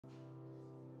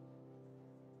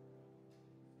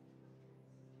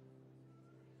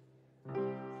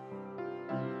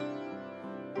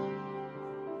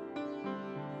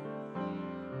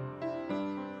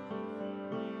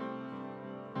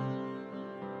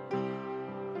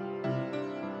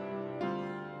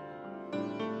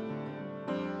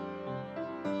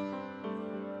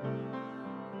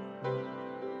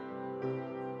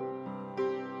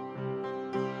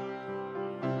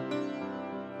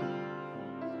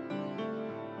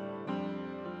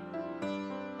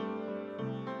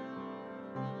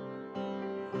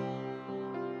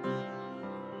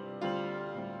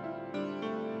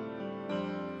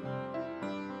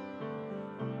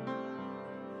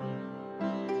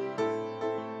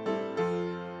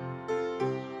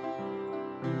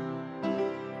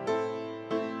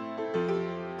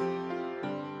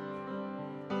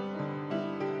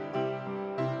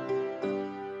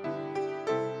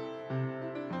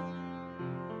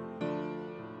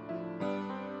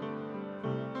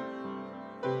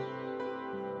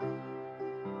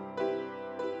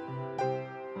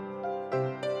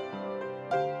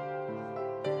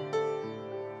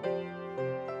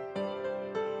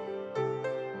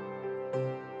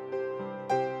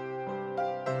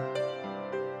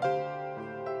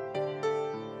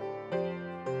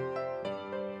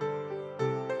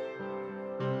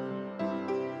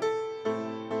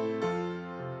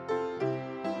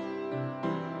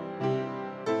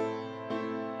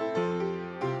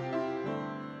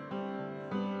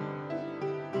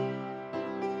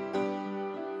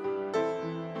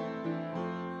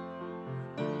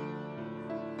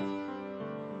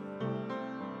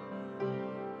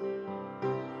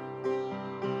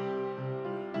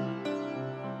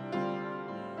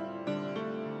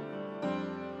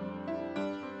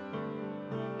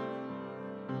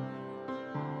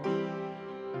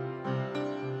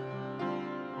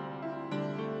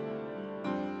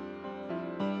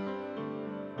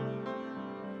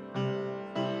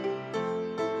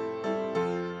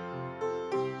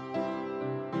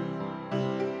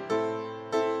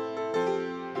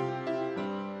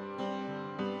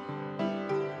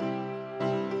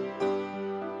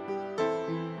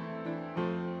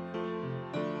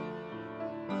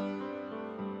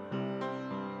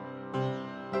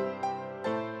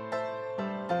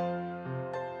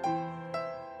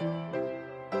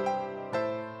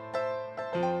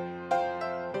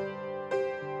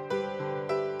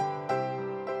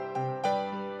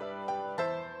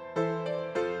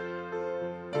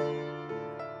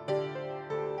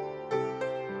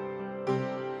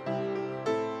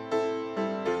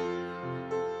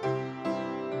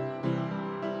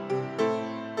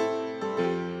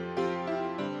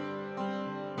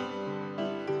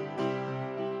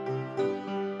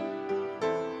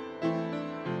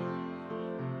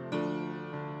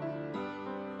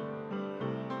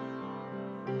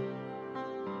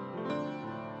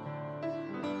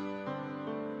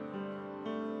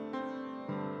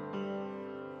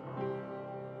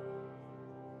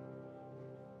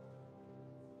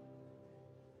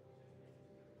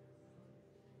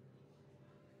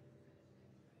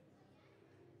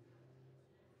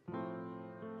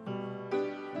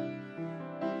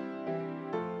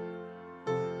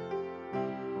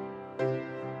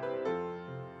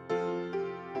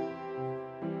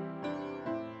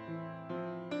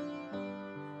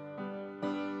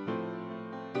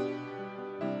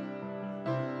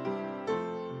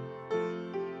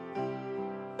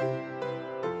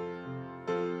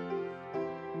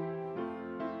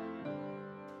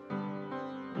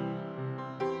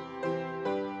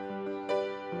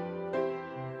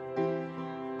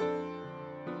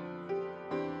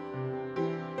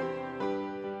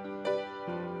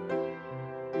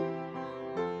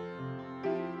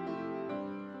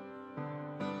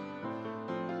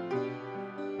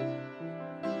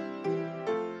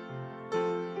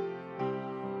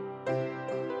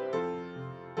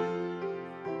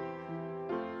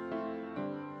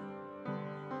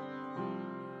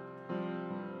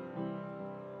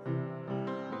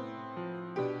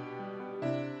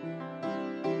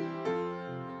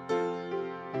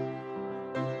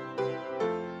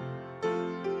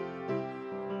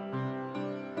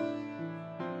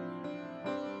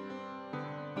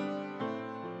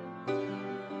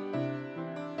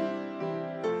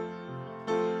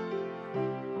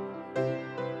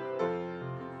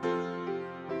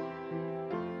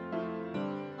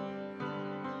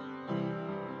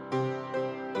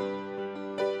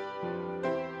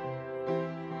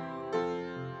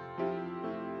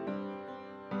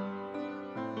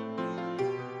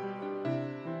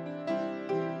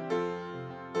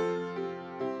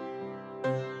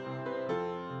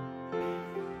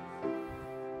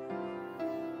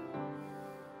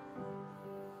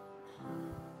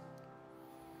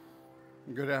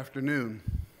Good afternoon.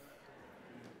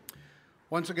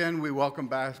 Once again, we welcome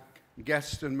back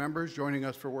guests and members joining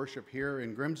us for worship here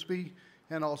in Grimsby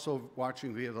and also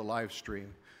watching via the live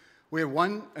stream. We have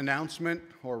one announcement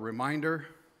or reminder.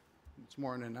 It's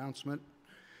more an announcement.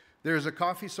 There's a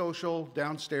coffee social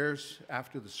downstairs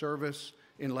after the service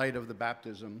in light of the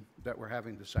baptism that we're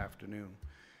having this afternoon.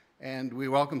 And we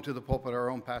welcome to the pulpit our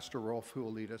own Pastor Rolf, who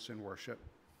will lead us in worship.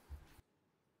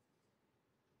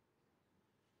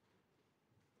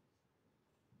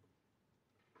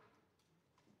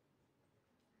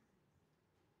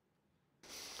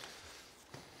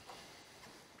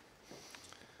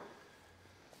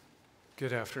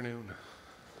 Good afternoon.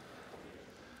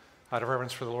 Out of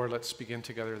reverence for the Lord, let's begin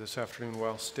together this afternoon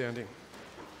while standing.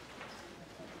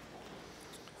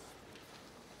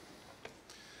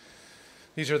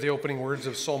 These are the opening words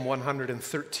of Psalm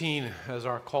 113 as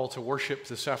our call to worship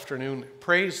this afternoon.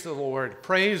 Praise the Lord.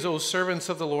 Praise, O servants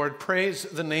of the Lord. Praise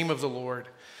the name of the Lord.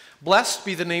 Blessed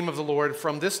be the name of the Lord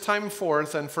from this time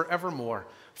forth and forevermore.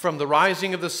 From the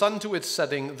rising of the sun to its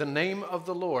setting, the name of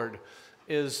the Lord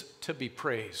is to be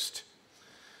praised.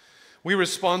 We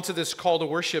respond to this call to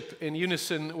worship in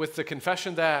unison with the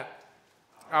confession that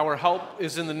our help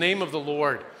is in the name of the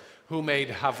Lord who made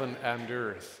heaven and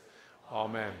earth.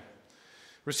 Amen.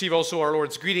 Receive also our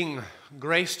Lord's greeting,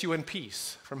 grace to you and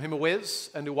peace from him who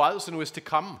is and who was and who is to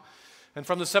come, and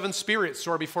from the seven spirits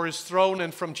who are before his throne,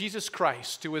 and from Jesus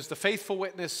Christ, who is the faithful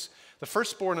witness, the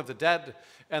firstborn of the dead,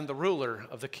 and the ruler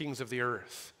of the kings of the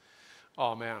earth.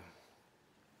 Amen.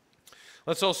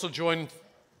 Let's also join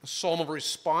a psalm of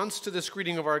response to this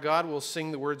greeting of our God. We'll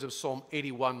sing the words of Psalm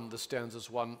 81, the stanzas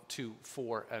 1, 2,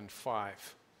 4, and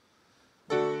 5.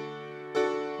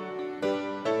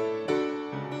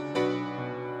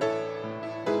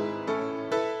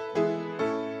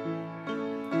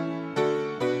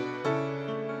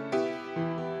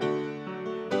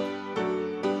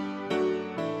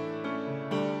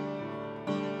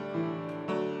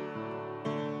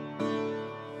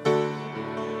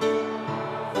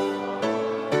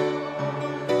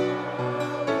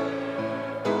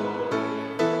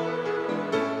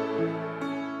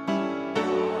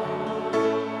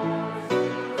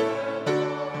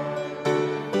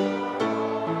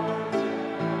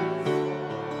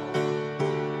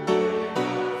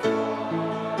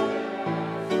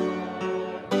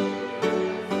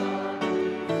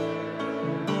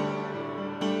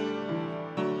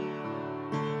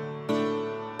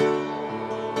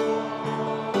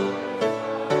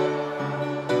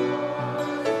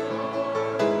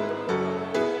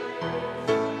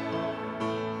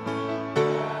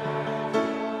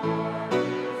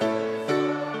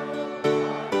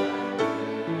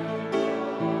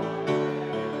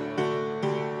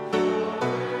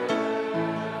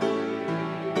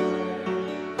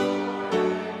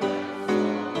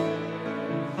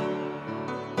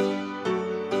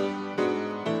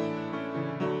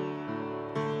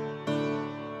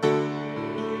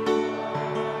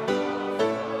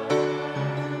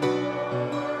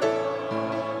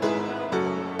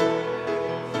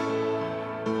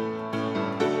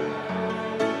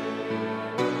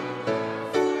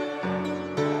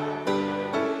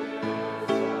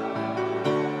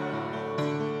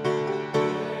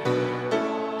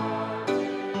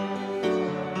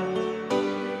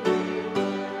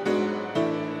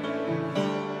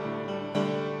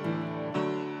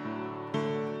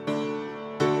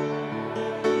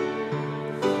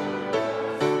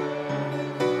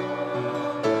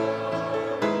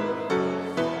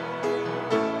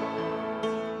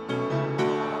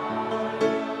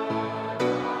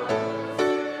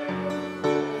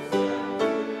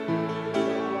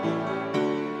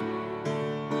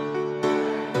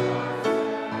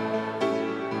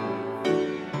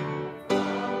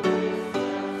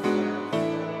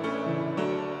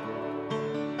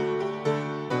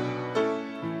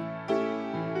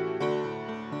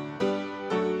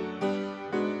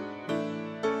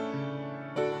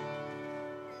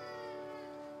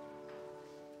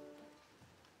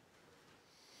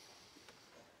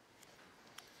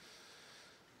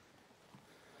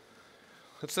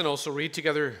 Let's then also read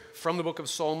together from the book of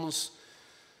Psalms,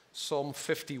 Psalm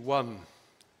 51,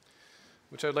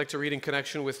 which I'd like to read in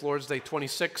connection with Lord's Day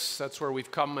 26. That's where we've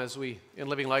come as we, in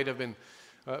Living Light, have been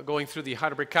going through the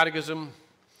Heidelberg Catechism,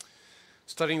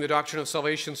 studying the doctrine of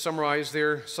salvation, summarized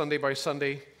there Sunday by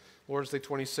Sunday. Lord's Day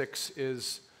 26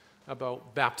 is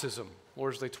about baptism.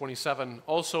 Lord's Day 27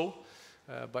 also,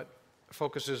 but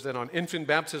focuses then on infant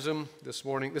baptism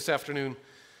this afternoon,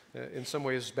 in some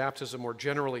ways baptism more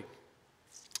generally.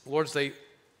 Lord's Day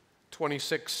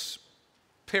 26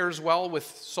 pairs well with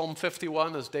Psalm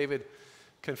 51 as David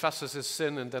confesses his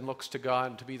sin, and then looks to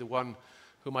God to be the one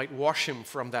who might wash him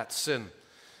from that sin,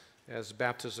 as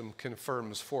baptism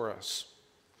confirms for us.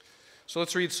 So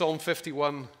let's read Psalm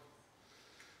 51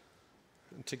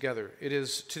 together. It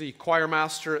is to the choir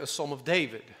master a psalm of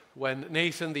David, when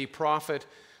Nathan the prophet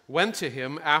went to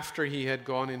him after he had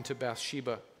gone into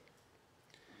Bathsheba.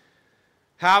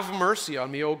 Have mercy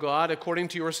on me, O God, according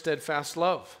to your steadfast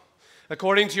love.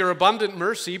 According to your abundant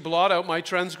mercy, blot out my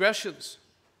transgressions.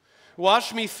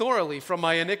 Wash me thoroughly from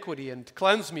my iniquity and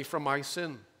cleanse me from my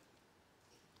sin.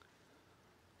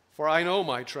 For I know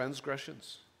my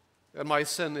transgressions, and my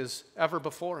sin is ever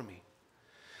before me.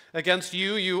 Against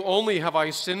you, you only have I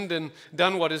sinned and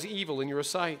done what is evil in your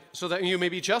sight, so that you may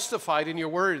be justified in your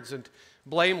words and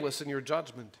blameless in your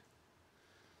judgment.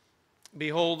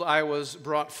 Behold, I was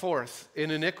brought forth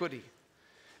in iniquity,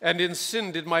 and in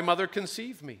sin did my mother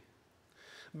conceive me.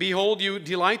 Behold, you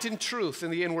delight in truth in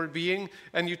the inward being,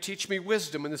 and you teach me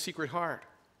wisdom in the secret heart.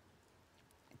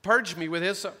 Purge me with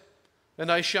hyssop, and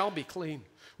I shall be clean.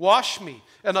 Wash me,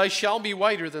 and I shall be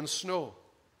whiter than snow.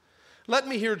 Let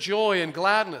me hear joy and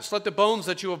gladness. Let the bones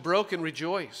that you have broken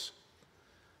rejoice.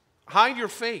 Hide your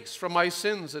face from my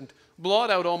sins and blot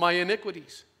out all my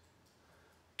iniquities.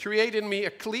 Create in me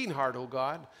a clean heart, O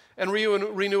God, and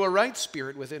renew a right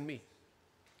spirit within me.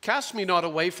 Cast me not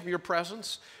away from your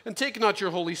presence, and take not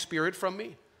your Holy Spirit from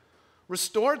me.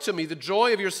 Restore to me the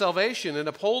joy of your salvation, and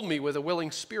uphold me with a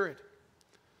willing spirit.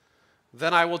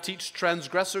 Then I will teach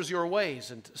transgressors your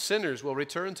ways, and sinners will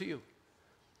return to you.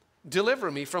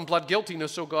 Deliver me from blood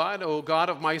guiltiness, O God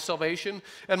of my salvation,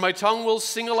 and my tongue will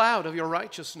sing aloud of your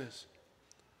righteousness.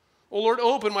 O Lord,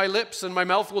 open my lips, and my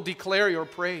mouth will declare your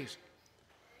praise.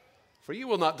 For you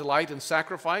will not delight in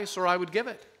sacrifice, or I would give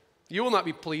it. You will not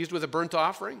be pleased with a burnt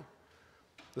offering.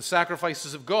 The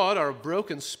sacrifices of God are a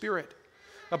broken spirit.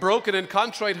 A broken and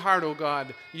contrite heart, O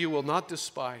God, you will not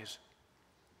despise.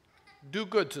 Do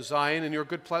good to Zion in your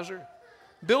good pleasure.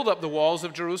 Build up the walls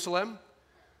of Jerusalem.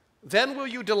 Then will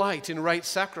you delight in right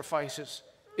sacrifices,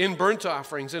 in burnt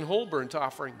offerings, in whole burnt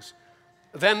offerings.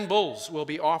 Then bulls will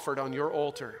be offered on your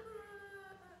altar.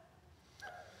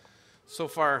 So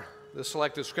far, the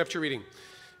selected scripture reading.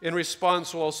 In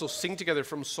response, we'll also sing together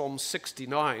from Psalm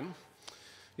 69.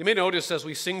 You may notice as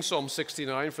we sing Psalm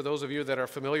 69, for those of you that are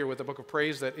familiar with the book of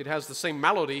praise, that it has the same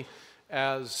melody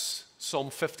as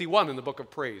Psalm 51 in the book of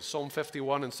praise. Psalm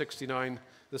 51 and 69,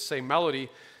 the same melody,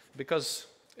 because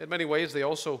in many ways they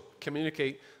also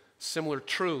communicate similar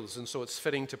truths, and so it's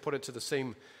fitting to put it to the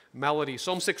same melody.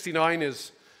 Psalm 69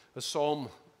 is a psalm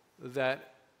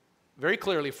that very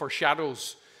clearly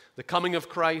foreshadows the coming of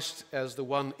Christ as the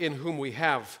one in whom we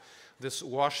have this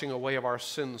washing away of our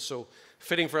sins. So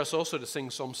fitting for us also to sing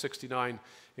Psalm 69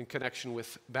 in connection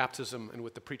with baptism and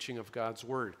with the preaching of God's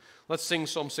word. Let's sing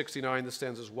Psalm 69, the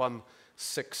stanzas 1,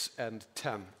 6, and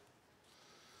 10.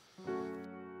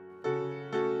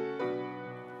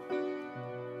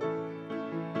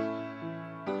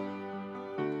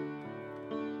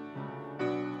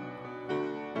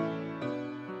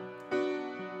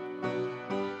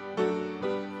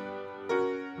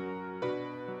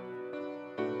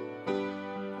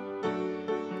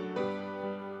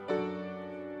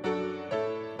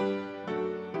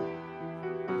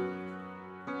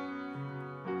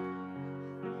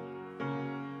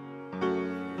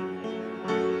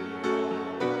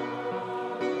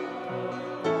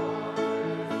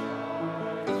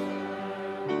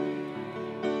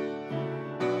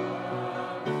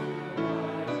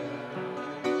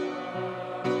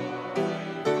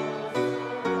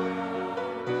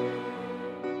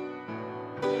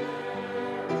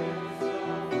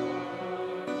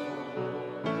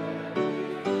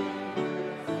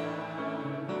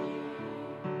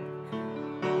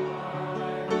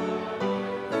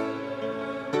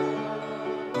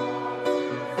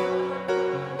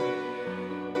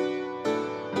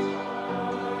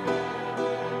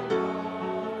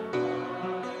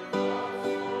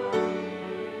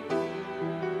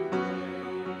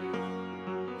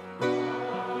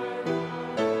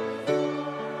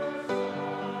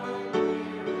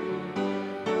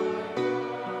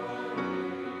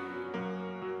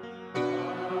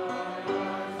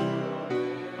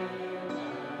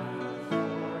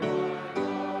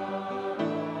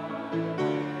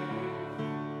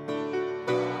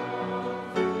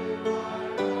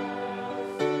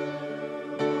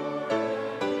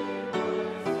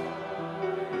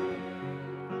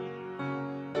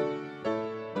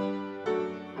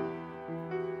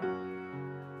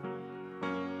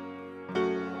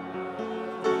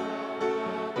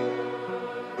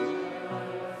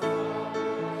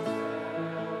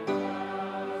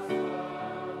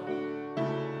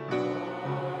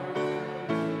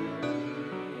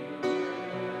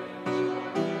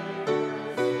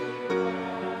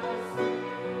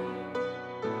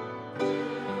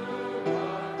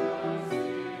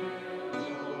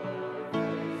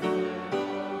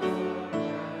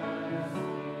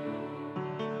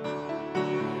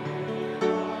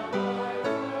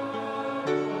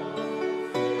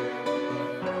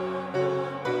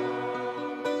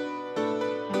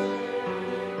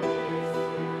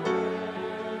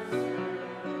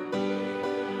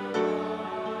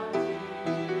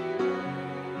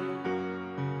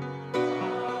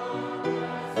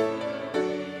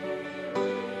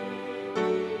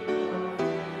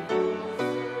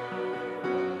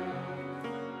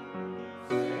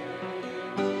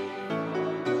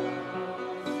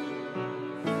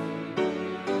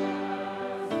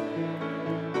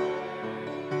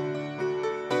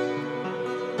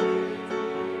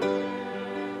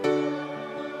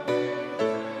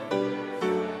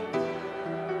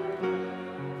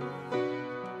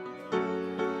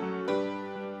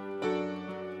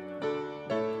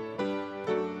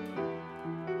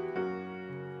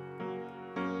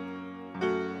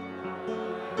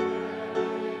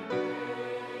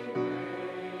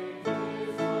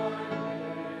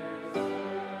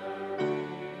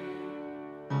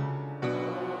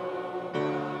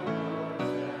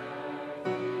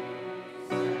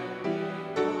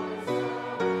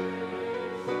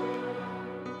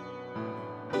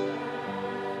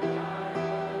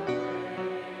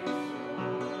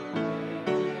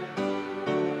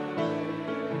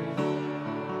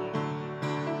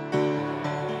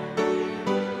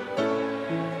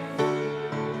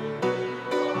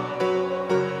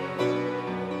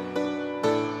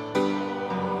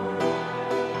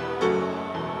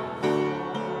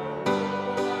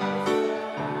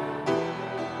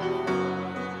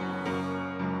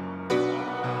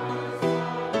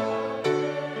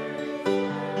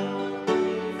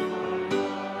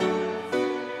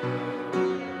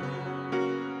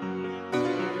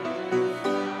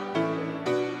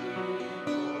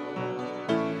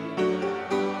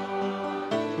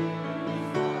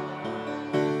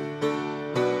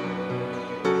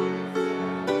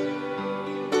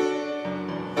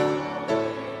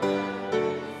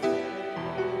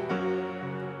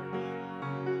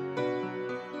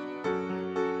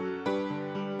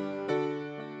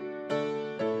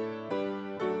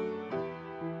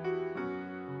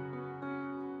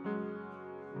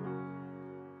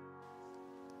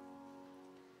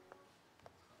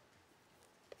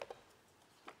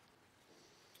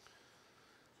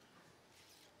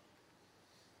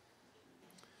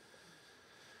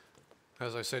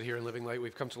 As I said here in Living Light,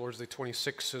 we've come to Lord's Day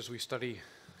 26 as we study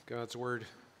God's Word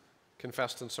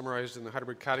confessed and summarized in the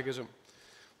Heidelberg Catechism.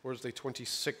 Lord's Day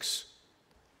 26.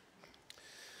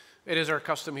 It is our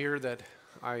custom here that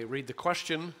I read the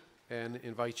question and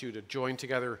invite you to join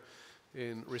together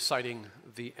in reciting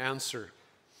the answer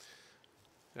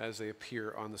as they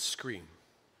appear on the screen.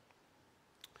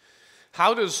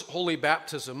 How does holy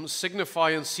baptism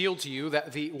signify and seal to you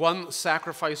that the one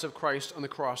sacrifice of Christ on the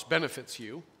cross benefits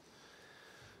you?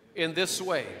 In this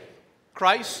way,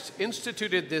 Christ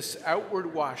instituted this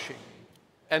outward washing,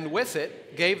 and with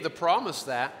it gave the promise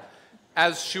that,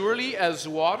 as surely as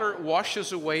water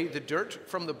washes away the dirt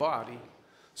from the body,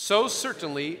 so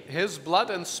certainly his blood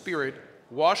and spirit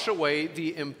wash away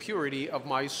the impurity of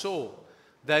my soul,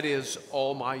 that is,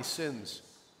 all my sins.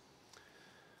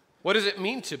 What does it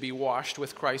mean to be washed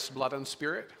with Christ's blood and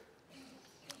spirit?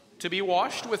 To be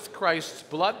washed with Christ's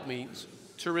blood means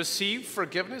to receive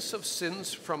forgiveness of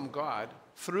sins from God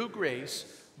through grace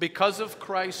because of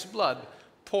Christ's blood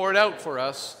poured out for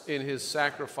us in his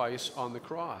sacrifice on the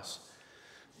cross.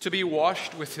 To be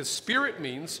washed with his Spirit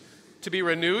means to be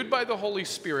renewed by the Holy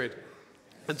Spirit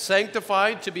and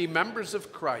sanctified to be members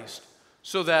of Christ,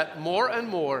 so that more and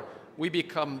more we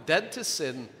become dead to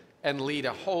sin and lead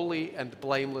a holy and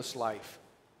blameless life.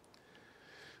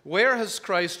 Where has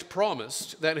Christ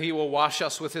promised that he will wash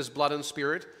us with his blood and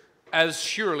Spirit as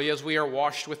surely as we are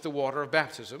washed with the water of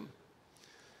baptism?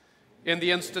 In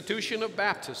the institution of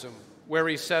baptism, where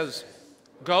he says,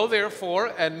 "Go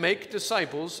therefore and make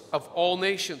disciples of all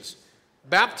nations,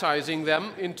 baptizing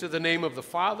them into the name of the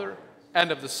Father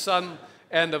and of the Son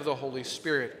and of the Holy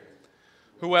Spirit.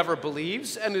 Whoever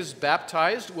believes and is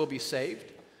baptized will be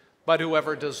saved, but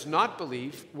whoever does not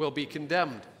believe will be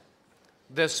condemned."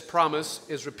 This promise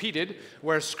is repeated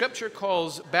where Scripture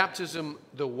calls baptism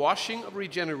the washing of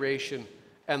regeneration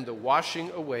and the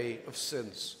washing away of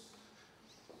sins.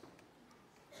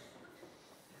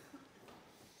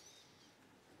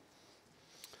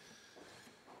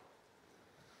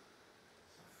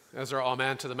 As our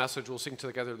amen to the message, we'll sing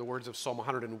together the words of Psalm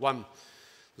 101,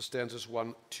 the stanzas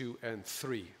 1, 2, and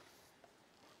 3.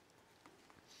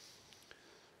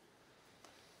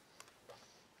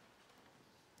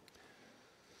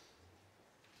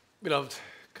 Beloved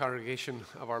congregation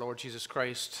of our Lord Jesus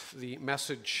Christ, the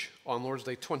message on Lord's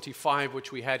Day 25,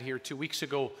 which we had here 2 weeks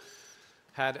ago,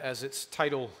 had as its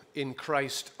title, "In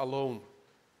Christ Alone."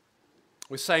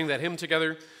 We sang that hymn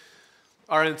together.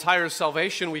 Our entire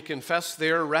salvation, we confess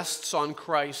there, rests on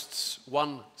Christ's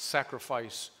one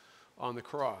sacrifice on the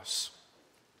cross.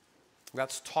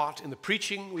 That's taught in the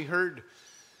preaching we heard.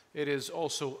 It is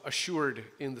also assured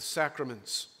in the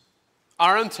sacraments.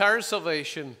 Our entire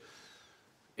salvation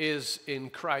is in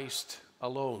Christ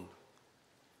alone.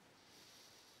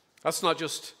 That's not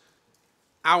just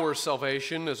our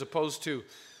salvation as opposed to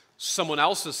someone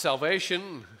else's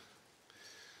salvation.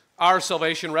 Our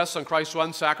salvation rests on Christ's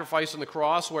one sacrifice on the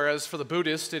cross, whereas for the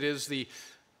Buddhist it is the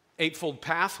eightfold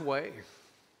pathway.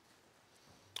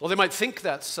 Well, they might think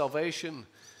that's salvation,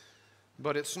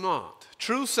 but it's not.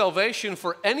 True salvation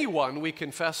for anyone, we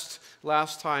confessed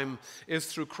last time, is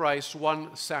through Christ's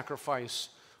one sacrifice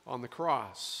on the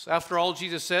cross. After all,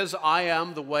 Jesus says, "I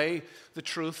am the way, the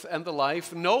truth, and the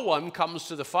life. No one comes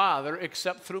to the Father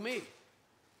except through me."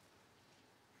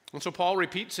 And so Paul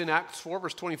repeats in Acts 4,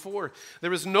 verse 24,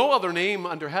 "There is no other name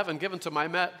under heaven given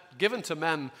to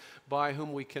men by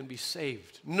whom we can be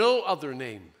saved." No other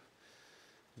name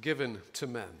given to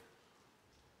men.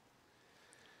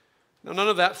 Now, none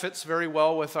of that fits very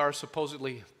well with our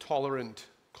supposedly tolerant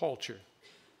culture.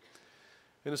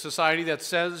 In a society that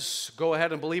says, go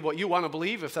ahead and believe what you want to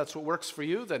believe, if that's what works for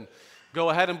you, then go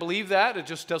ahead and believe that. It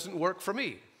just doesn't work for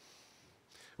me.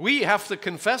 We have to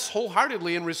confess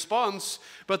wholeheartedly in response,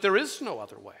 but there is no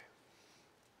other way.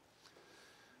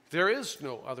 There is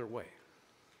no other way.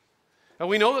 And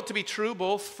we know that to be true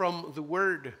both from the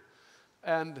Word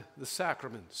and the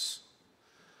sacraments.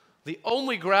 The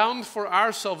only ground for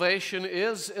our salvation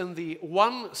is in the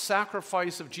one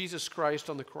sacrifice of Jesus Christ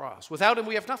on the cross. Without him,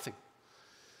 we have nothing.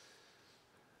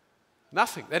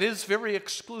 Nothing. That is very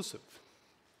exclusive.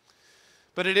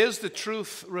 But it is the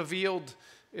truth revealed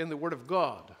in the Word of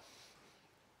God.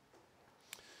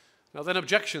 Now then,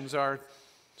 objections are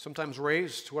sometimes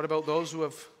raised. What about those who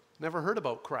have never heard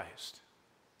about Christ?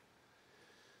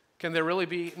 Can there really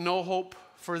be no hope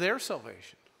for their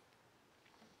salvation?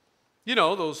 You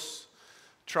know, those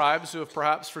tribes who have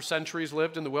perhaps for centuries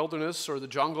lived in the wilderness or the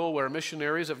jungle where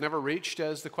missionaries have never reached,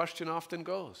 as the question often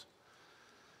goes.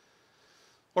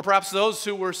 Or perhaps those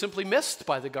who were simply missed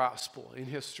by the gospel in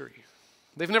history.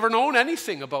 They've never known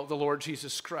anything about the Lord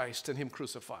Jesus Christ and him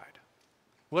crucified.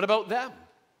 What about them?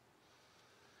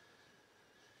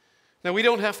 Now, we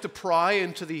don't have to pry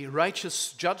into the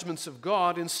righteous judgments of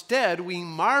God. Instead, we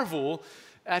marvel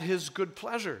at his good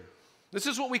pleasure. This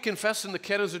is what we confess in the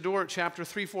Canons of Dort, chapter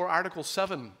 3, 4, article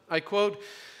 7. I quote,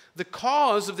 "The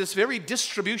cause of this very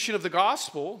distribution of the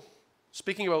gospel,"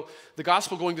 speaking about the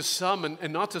gospel going to some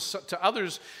and not to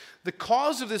others, "the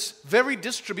cause of this very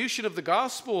distribution of the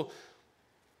gospel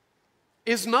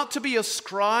is not to be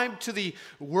ascribed to the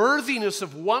worthiness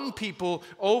of one people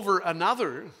over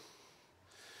another,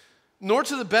 nor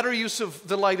to the better use of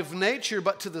the light of nature,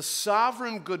 but to the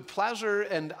sovereign good pleasure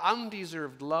and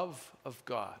undeserved love of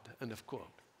God." End of quote.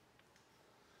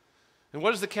 And what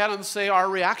does the canon say our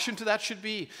reaction to that should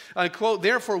be? I quote,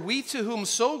 "Therefore, we to whom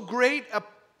so great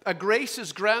a grace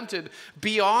is granted,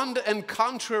 beyond and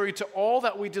contrary to all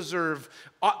that we deserve,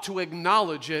 ought to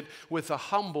acknowledge it with a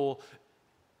humble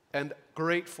and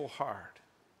grateful heart."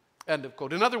 End of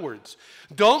quote. In other words,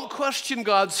 don't question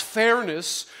God's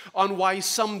fairness on why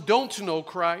some don't know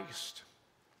Christ.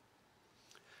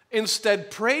 Instead,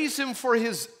 praise him for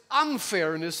his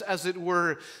unfairness, as it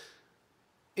were,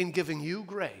 in giving you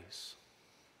grace.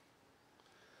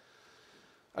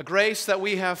 A grace that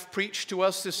we have preached to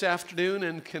us this afternoon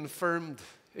and confirmed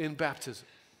in baptism.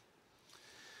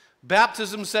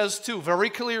 Baptism says, too, very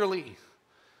clearly,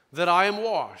 that I am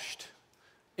washed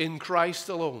in Christ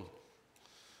alone.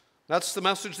 That's the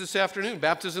message this afternoon.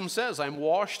 Baptism says, I'm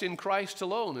washed in Christ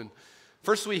alone. And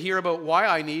first we hear about why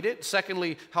I need it.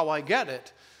 Secondly, how I get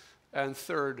it. And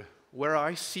third, where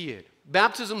I see it.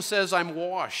 Baptism says I'm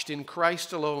washed in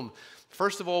Christ alone.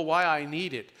 First of all, why I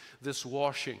need it, this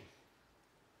washing.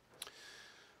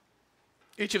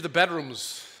 Each of the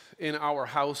bedrooms in our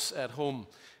house at home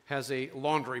has a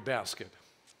laundry basket.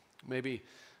 Maybe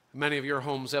many of your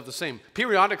homes have the same.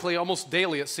 Periodically, almost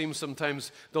daily it seems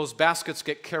sometimes, those baskets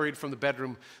get carried from the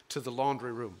bedroom to the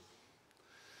laundry room.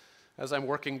 As I'm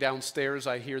working downstairs,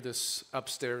 I hear this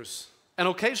upstairs. And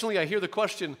occasionally I hear the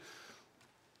question,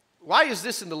 why is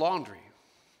this in the laundry?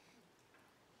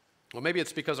 Well, maybe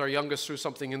it's because our youngest threw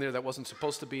something in there that wasn't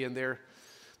supposed to be in there.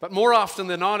 But more often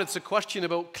than not, it's a question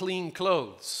about clean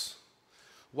clothes.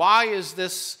 Why is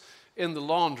this in the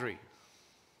laundry?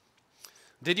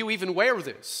 Did you even wear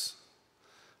this?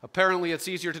 Apparently, it's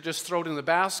easier to just throw it in the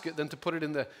basket than to put it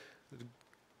in the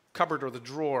cupboard or the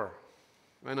drawer.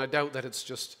 And I doubt that it's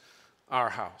just our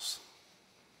house.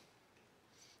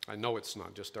 I know it's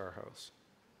not just our house.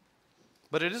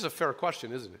 But it is a fair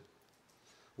question, isn't it?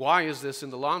 Why is this in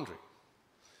the laundry?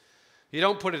 You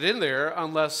don't put it in there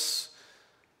unless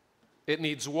it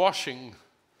needs washing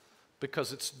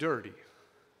because it's dirty.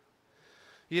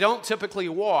 You don't typically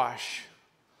wash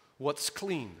what's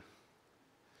clean.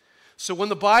 So when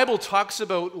the Bible talks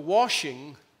about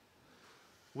washing,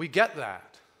 we get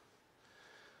that.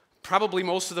 Probably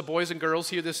most of the boys and girls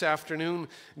here this afternoon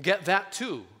get that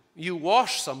too. You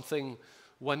wash something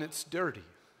when it's dirty.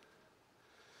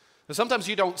 And sometimes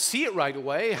you don't see it right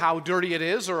away, how dirty it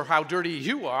is or how dirty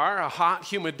you are. A hot,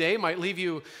 humid day might leave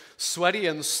you sweaty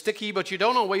and sticky, but you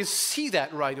don't always see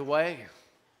that right away.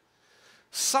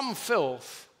 Some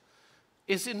filth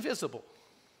is invisible.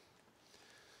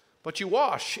 But you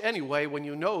wash anyway when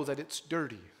you know that it's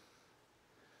dirty.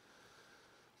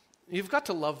 You've got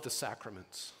to love the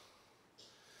sacraments.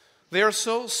 They are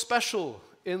so special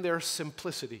in their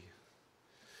simplicity.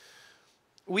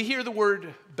 We hear the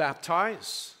word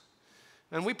baptize,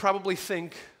 and we probably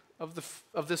think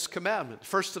of this commandment,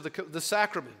 first of the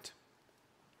sacrament.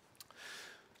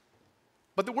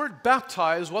 But the word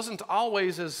baptize wasn't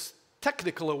always as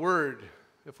technical a word,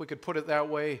 if we could put it that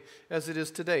way, as it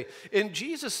is today. In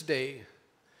Jesus' day,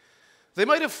 they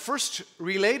might have first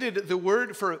related the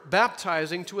word for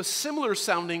baptizing to a similar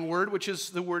sounding word, which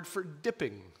is the word for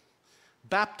dipping,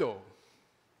 bapto.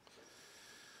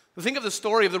 Think of the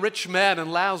story of the rich man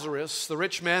and Lazarus. The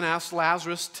rich man asked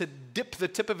Lazarus to dip the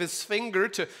tip of his finger,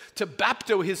 to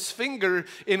bapto his finger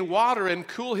in water and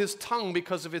cool his tongue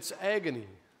because of its agony.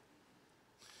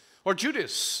 Or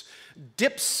Judas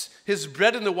dips his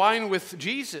bread in the wine with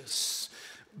Jesus.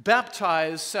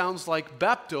 Baptize sounds like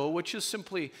bapto, which is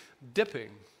simply dipping.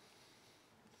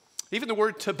 Even the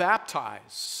word to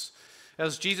baptize,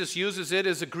 as Jesus uses it,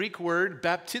 is a Greek word,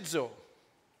 baptizo.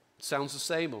 It sounds the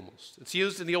same almost. It's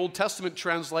used in the Old Testament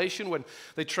translation. When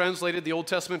they translated the Old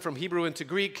Testament from Hebrew into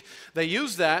Greek, they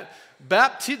used that,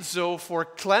 baptizo, for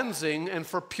cleansing and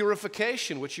for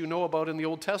purification, which you know about in the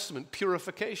Old Testament,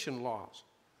 purification laws.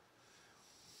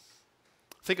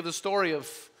 Think of the story of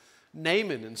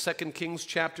Naaman in 2 Kings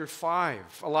chapter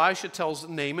 5. Elisha tells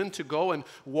Naaman to go and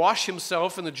wash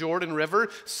himself in the Jordan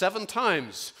River 7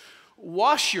 times.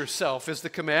 Wash yourself is the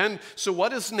command. So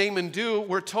what does Naaman do?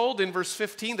 We're told in verse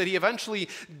 15 that he eventually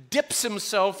dips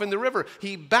himself in the river.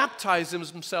 He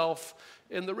baptizes himself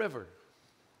in the river.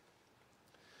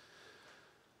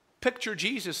 Picture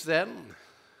Jesus then,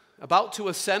 about to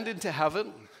ascend into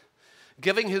heaven,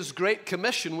 giving his great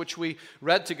commission, which we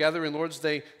read together in Lord's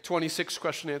Day 26,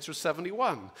 question answer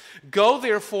 71. Go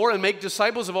therefore and make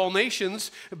disciples of all nations,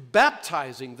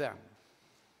 baptizing them.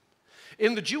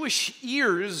 In the Jewish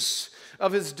ears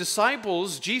of his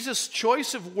disciples, Jesus'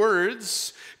 choice of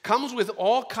words comes with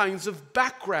all kinds of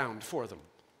background for them.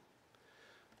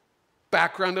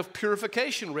 Background of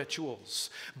purification rituals,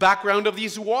 background of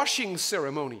these washing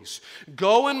ceremonies.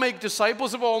 Go and make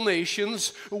disciples of all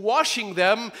nations, washing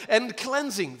them and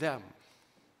cleansing them.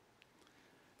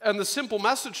 And the simple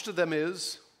message to them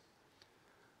is,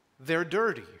 they're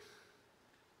dirty.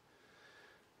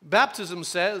 Baptism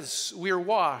says we are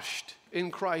washed in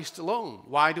Christ alone.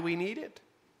 Why do we need it?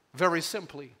 Very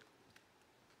simply,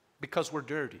 because we're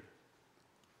dirty.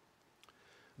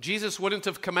 Jesus wouldn't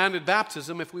have commanded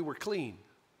baptism if we were clean.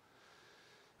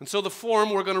 And so the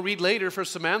form we're going to read later for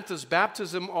Samantha's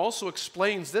baptism also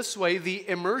explains this way: the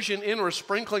immersion in or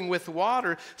sprinkling with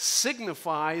water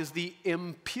signifies the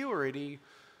impurity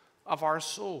of our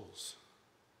souls.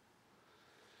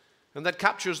 And that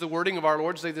captures the wording of our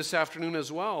Lord's Day this afternoon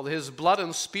as well. His blood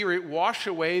and Spirit wash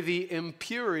away the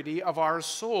impurity of our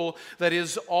soul, that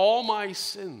is, all my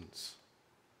sins.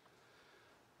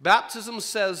 Baptism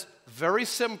says very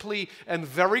simply and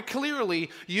very clearly,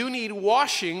 you need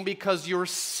washing because your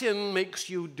sin makes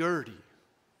you dirty.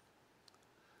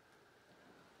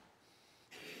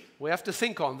 We have to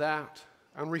think on that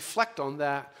and reflect on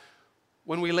that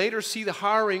when we later see the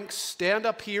Harrinks stand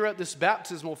up here at this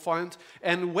baptismal font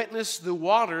and witness the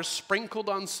water sprinkled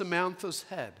on Samantha's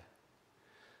head.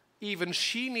 Even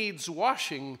she needs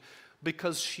washing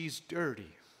because she's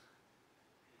dirty.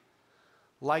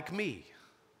 Like me,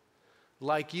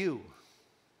 like you.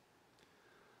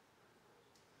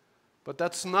 But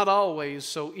that's not always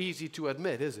so easy to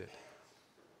admit, is it?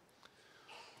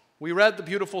 We read the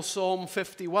beautiful Psalm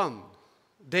 51.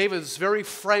 David's very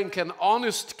frank and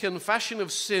honest confession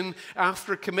of sin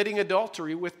after committing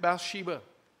adultery with Bathsheba.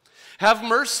 Have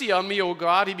mercy on me, O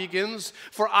God, he begins,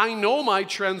 for I know my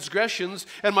transgressions,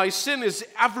 and my sin is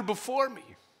ever before me.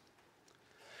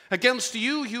 Against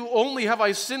you only have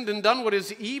I sinned and done what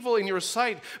is evil in your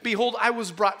sight. Behold, I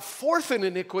was brought forth in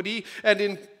iniquity, and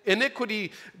in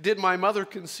iniquity did my mother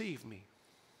conceive me.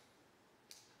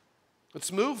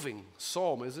 It's moving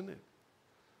psalm, isn't it?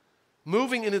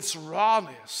 Moving in its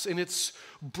rawness, in its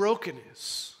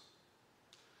brokenness.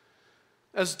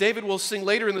 As David will sing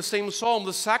later in the same psalm,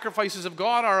 the sacrifices of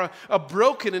God are a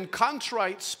broken and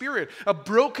contrite spirit. A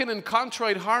broken and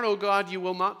contrite heart, O God, you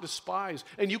will not despise.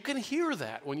 And you can hear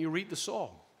that when you read the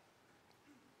psalm.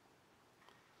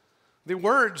 The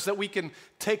words that we can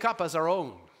take up as our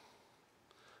own.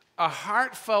 A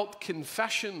heartfelt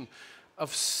confession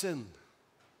of sin.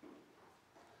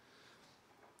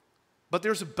 But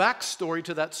there's a backstory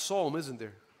to that psalm, isn't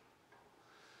there?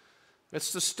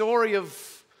 It's the story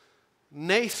of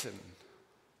Nathan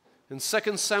in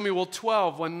 2 Samuel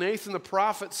 12, when Nathan the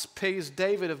prophet pays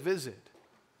David a visit.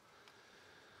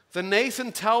 Then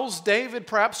Nathan tells David,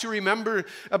 perhaps you remember,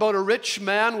 about a rich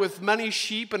man with many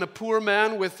sheep and a poor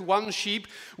man with one sheep,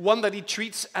 one that he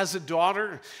treats as a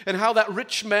daughter, and how that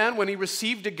rich man, when he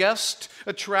received a guest,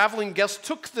 a traveling guest,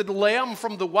 took the lamb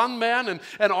from the one man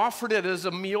and offered it as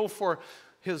a meal for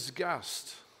his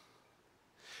guest.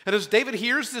 And as David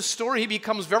hears this story, he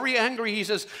becomes very angry. He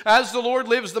says, as the Lord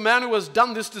lives, the man who has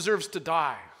done this deserves to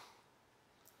die.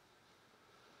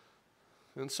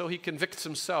 And so he convicts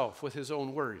himself with his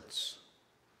own words.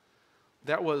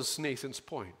 That was Nathan's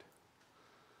point.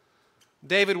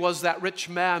 David was that rich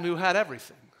man who had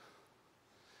everything.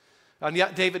 And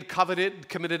yet David coveted,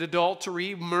 committed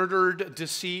adultery, murdered,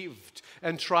 deceived,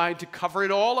 and tried to cover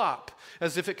it all up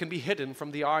as if it can be hidden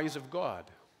from the eyes of God.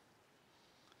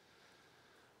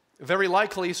 Very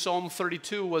likely Psalm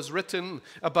 32 was written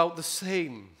about the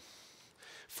same.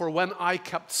 For when I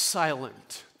kept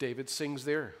silent, David sings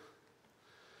there,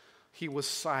 he was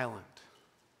silent.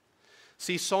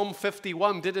 See, Psalm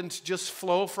 51 didn't just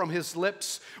flow from his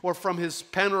lips or from his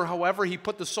pen or however he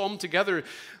put the psalm together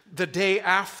the day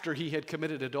after he had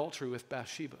committed adultery with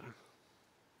Bathsheba.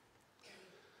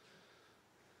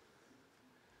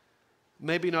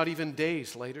 Maybe not even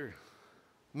days later.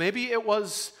 Maybe it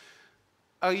was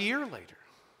a year later.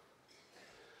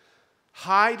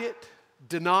 Hide it,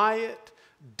 deny it,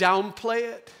 downplay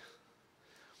it.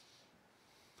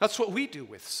 That's what we do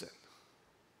with sin.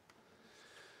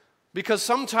 Because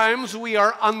sometimes we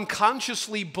are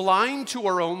unconsciously blind to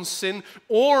our own sin,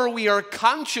 or we are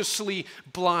consciously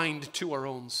blind to our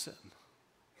own sin.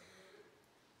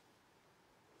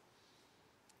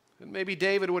 And maybe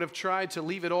David would have tried to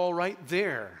leave it all right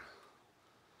there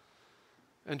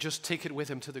and just take it with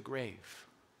him to the grave.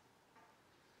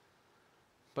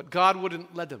 But God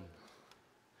wouldn't let him.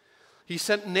 He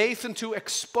sent Nathan to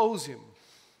expose him.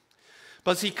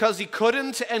 But because he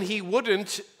couldn't and he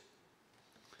wouldn't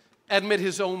admit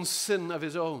his own sin of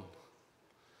his own.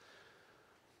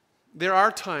 There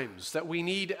are times that we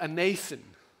need a Nathan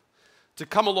to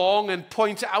come along and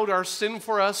point out our sin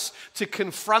for us, to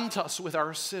confront us with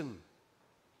our sin.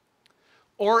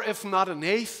 Or if not a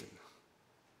Nathan,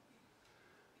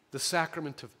 the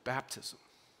sacrament of baptism.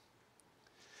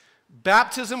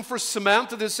 Baptism for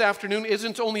Samantha this afternoon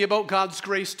isn't only about God's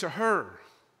grace to her.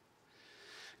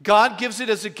 God gives it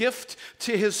as a gift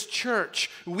to His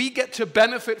church. We get to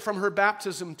benefit from her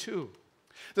baptism too.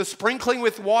 The sprinkling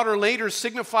with water later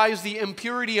signifies the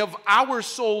impurity of our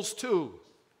souls too.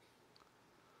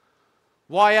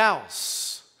 Why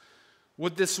else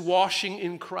would this washing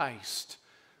in Christ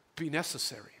be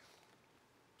necessary?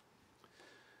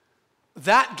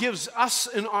 That gives us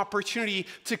an opportunity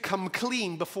to come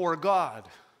clean before God.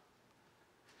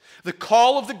 The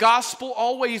call of the gospel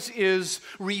always is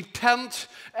repent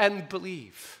and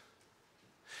believe.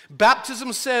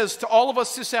 Baptism says to all of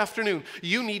us this afternoon,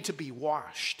 you need to be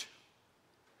washed.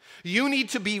 You need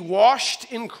to be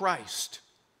washed in Christ.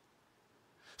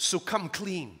 So come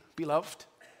clean, beloved.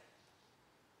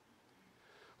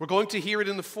 We're going to hear it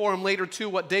in the forum later too,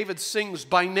 what David sings.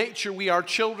 By nature we are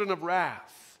children of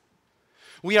wrath.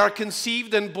 We are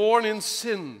conceived and born in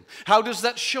sin. How does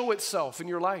that show itself in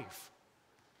your life?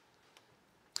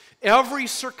 Every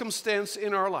circumstance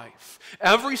in our life,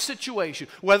 every situation,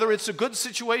 whether it's a good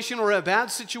situation or a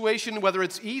bad situation, whether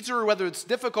it's easy or whether it's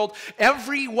difficult,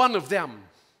 every one of them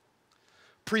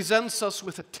presents us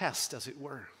with a test, as it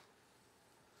were.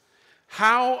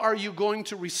 How are you going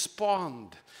to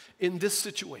respond in this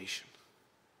situation?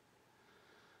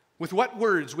 With what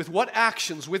words, with what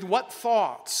actions, with what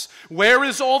thoughts? Where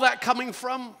is all that coming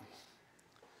from?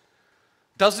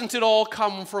 Doesn't it all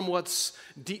come from what's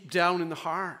deep down in the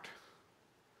heart?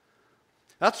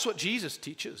 That's what Jesus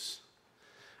teaches.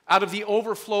 Out of the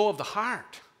overflow of the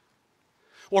heart,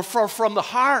 or from the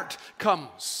heart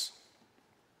comes.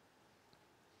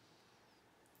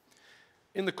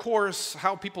 In the course,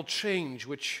 How People Change,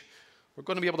 which we're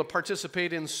going to be able to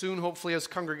participate in soon, hopefully as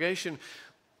congregation,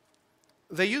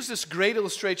 they use this great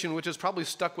illustration, which has probably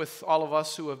stuck with all of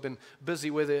us who have been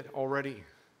busy with it already.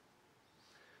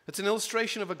 It's an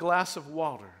illustration of a glass of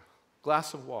water.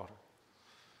 Glass of water.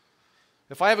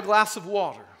 If I have a glass of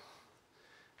water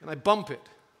and I bump it,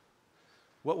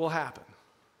 what will happen?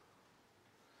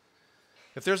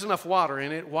 If there's enough water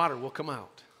in it, water will come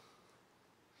out.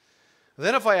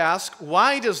 Then if I ask,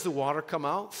 why does the water come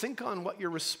out? Think on what your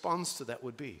response to that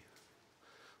would be.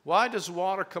 Why does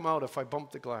water come out if I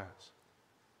bump the glass?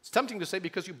 It's tempting to say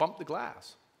because you bumped the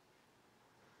glass.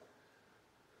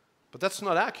 But that's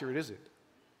not accurate, is it?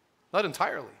 Not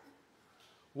entirely.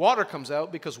 Water comes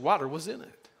out because water was in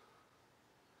it.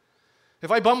 If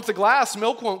I bump the glass,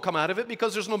 milk won't come out of it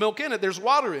because there's no milk in it. There's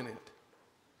water in it.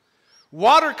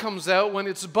 Water comes out when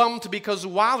it's bumped because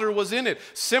water was in it.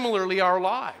 Similarly, our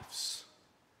lives.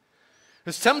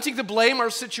 It's tempting to blame our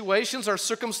situations, our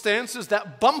circumstances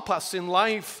that bump us in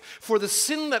life for the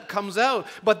sin that comes out,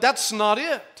 but that's not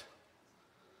it.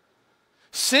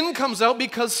 Sin comes out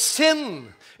because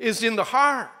sin is in the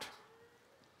heart.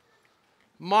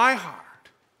 My heart.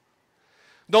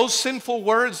 Those sinful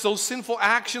words, those sinful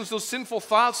actions, those sinful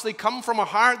thoughts, they come from a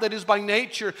heart that is by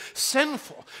nature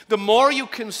sinful. The more you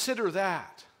consider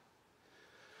that,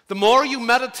 the more you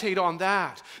meditate on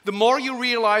that, the more you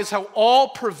realize how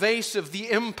all-pervasive the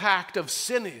impact of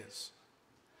sin is.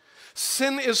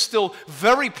 Sin is still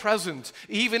very present,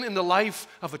 even in the life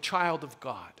of a child of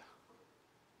God.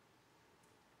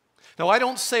 Now, I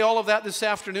don't say all of that this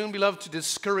afternoon, beloved, to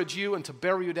discourage you and to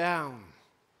bear you down,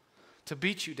 to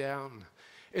beat you down.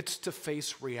 It's to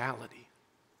face reality.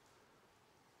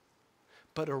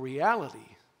 But a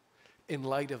reality in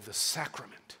light of the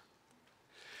sacrament.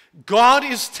 God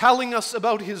is telling us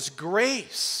about His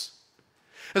grace.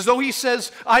 As though He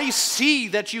says, I see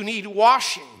that you need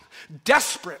washing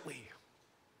desperately.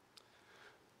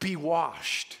 Be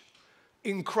washed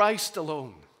in Christ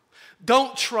alone.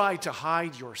 Don't try to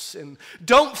hide your sin.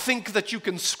 Don't think that you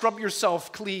can scrub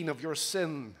yourself clean of your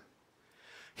sin.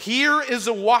 Here is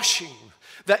a washing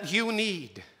that you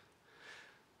need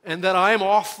and that I am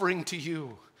offering to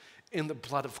you in the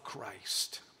blood of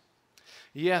Christ.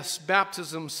 Yes,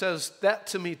 baptism says that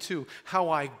to me too, how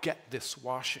I get this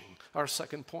washing. Our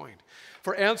second point.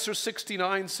 For answer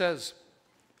 69 says,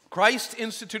 Christ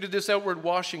instituted this outward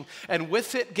washing, and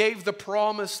with it gave the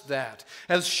promise that,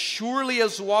 as surely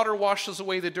as water washes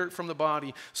away the dirt from the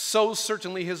body, so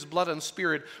certainly his blood and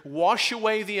spirit wash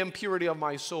away the impurity of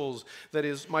my soul, that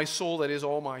is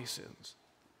all my sins.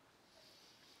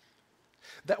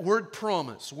 That word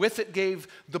promise, with it gave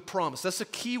the promise. That's a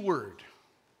key word.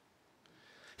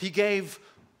 He gave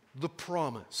the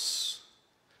promise.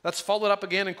 That's followed up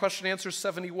again in question and answer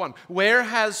 71. Where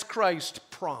has Christ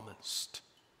promised?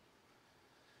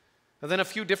 And then a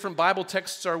few different Bible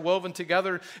texts are woven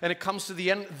together, and it comes to the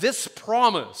end. This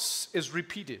promise is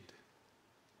repeated.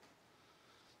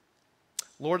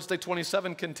 Lord's Day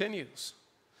 27 continues.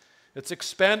 It's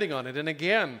expanding on it. And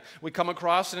again, we come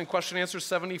across it in question and answer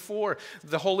 74.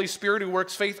 The Holy Spirit who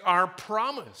works faith are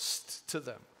promised to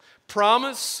them.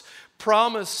 Promise,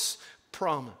 promise,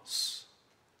 promise.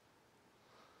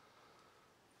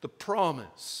 The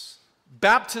promise.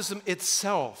 Baptism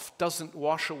itself doesn't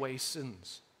wash away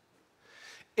sins.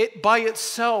 It by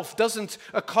itself doesn't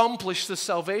accomplish the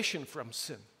salvation from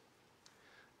sin.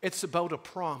 It's about a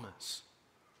promise.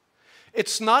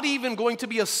 It's not even going to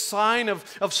be a sign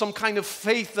of some kind of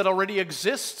faith that already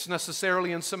exists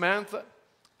necessarily in Samantha.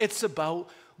 It's about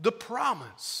the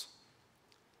promise.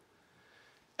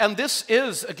 And this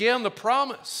is, again, the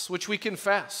promise which we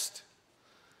confessed.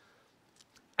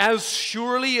 As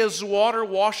surely as water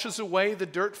washes away the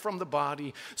dirt from the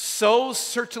body, so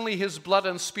certainly his blood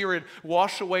and spirit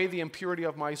wash away the impurity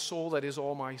of my soul, that is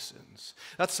all my sins.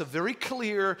 That's a very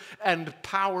clear and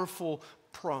powerful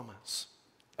promise.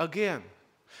 Again,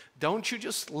 don't you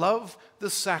just love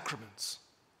the sacraments?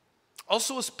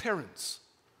 Also as parents,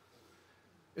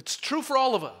 it's true for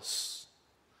all of us.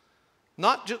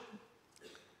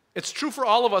 It's true for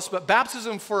all of us, but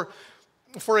baptism, for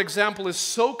example, is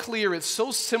so clear, it's so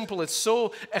simple, it's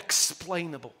so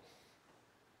explainable,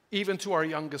 even to our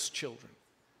youngest children.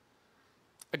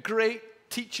 A great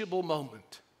teachable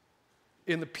moment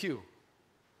in the pew.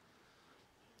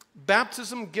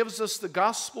 Baptism gives us the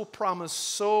gospel promise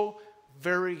so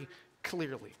very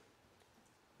clearly.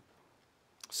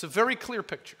 It's a very clear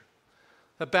picture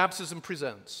that baptism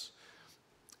presents.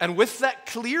 And with that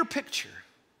clear picture,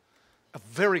 a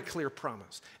very clear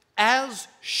promise. As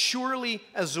surely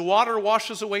as water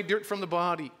washes away dirt from the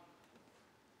body,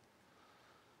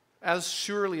 as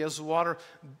surely as water,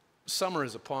 summer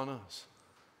is upon us.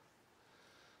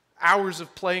 Hours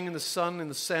of playing in the sun, in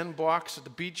the sandbox, at the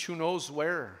beach, who knows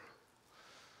where.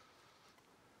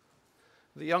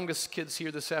 The youngest kids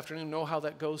here this afternoon know how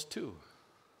that goes too.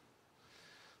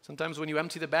 Sometimes when you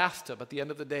empty the bathtub at the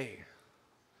end of the day,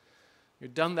 you're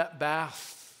done that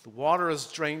bath, the water is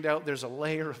drained out, there's a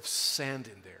layer of sand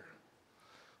in there.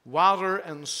 Water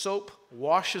and soap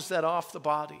washes that off the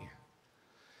body.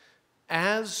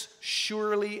 As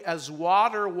surely as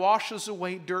water washes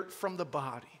away dirt from the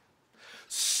body,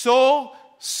 so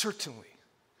certainly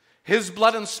his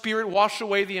blood and spirit wash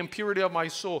away the impurity of my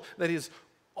soul, that is,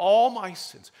 all my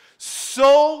sins.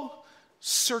 So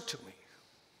certainly.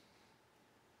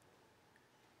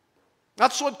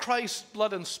 That's what Christ's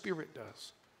blood and spirit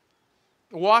does.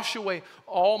 Wash away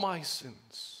all my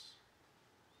sins.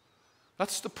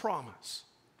 That's the promise.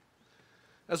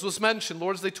 As was mentioned,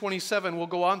 Lord's Day 27 will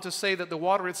go on to say that the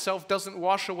water itself doesn't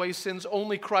wash away sins,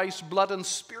 only Christ's blood and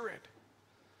spirit.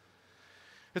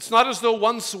 It's not as though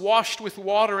once washed with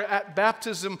water at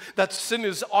baptism that sin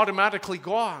is automatically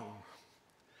gone.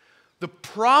 The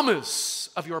promise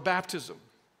of your baptism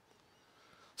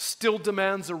still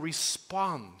demands a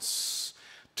response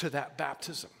to that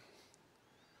baptism.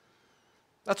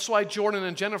 That's why Jordan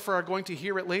and Jennifer are going to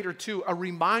hear it later too. A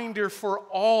reminder for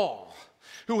all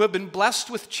who have been blessed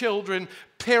with children.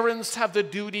 Parents have the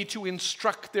duty to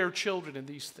instruct their children in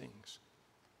these things.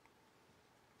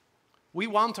 We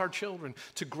want our children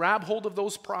to grab hold of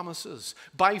those promises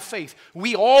by faith.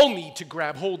 We all need to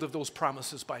grab hold of those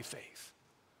promises by faith.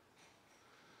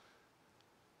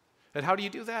 And how do you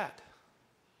do that?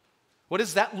 What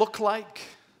does that look like?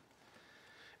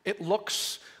 It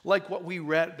looks like what we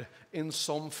read in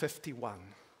Psalm 51.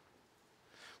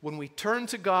 When we turn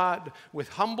to God with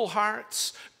humble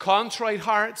hearts, contrite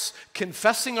hearts,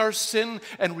 confessing our sin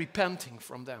and repenting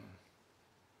from them.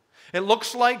 It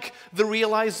looks like the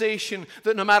realization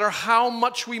that no matter how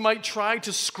much we might try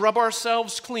to scrub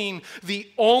ourselves clean, the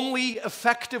only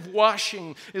effective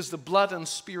washing is the blood and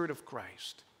spirit of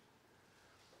Christ.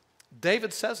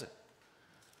 David says it.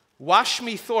 Wash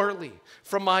me thoroughly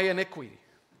from my iniquity,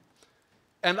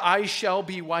 and I shall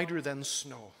be whiter than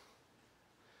snow.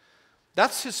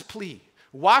 That's his plea.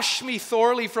 Wash me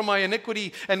thoroughly from my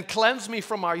iniquity and cleanse me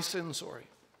from my sin,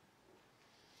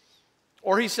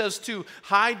 Or he says to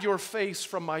hide your face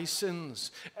from my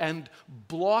sins and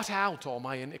blot out all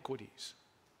my iniquities.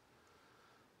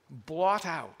 Blot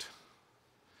out.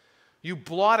 You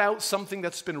blot out something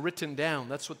that's been written down.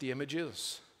 That's what the image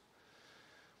is.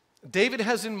 David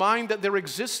has in mind that there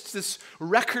exists this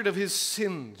record of his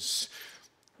sins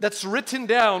that's written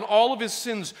down, all of his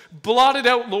sins. Blot it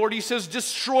out, Lord. He says,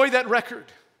 destroy that record.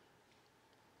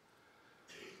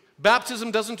 Baptism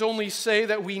doesn't only say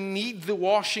that we need the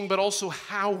washing, but also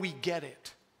how we get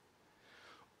it.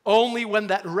 Only when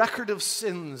that record of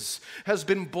sins has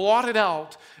been blotted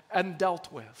out and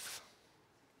dealt with.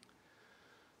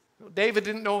 David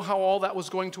didn't know how all that was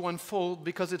going to unfold,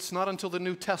 because it's not until the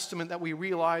New Testament that we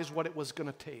realize what it was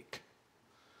going to take.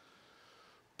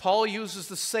 Paul uses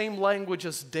the same language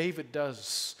as David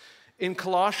does in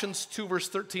Colossians 2, verse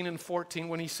 13 and 14,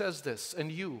 when he says this,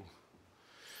 and you,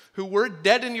 who were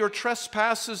dead in your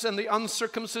trespasses and the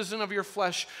uncircumcision of your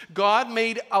flesh, God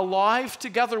made alive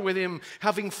together with him,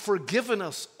 having forgiven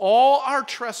us all our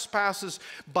trespasses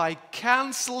by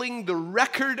canceling the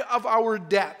record of our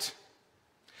debt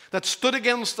that stood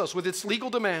against us with its legal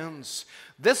demands.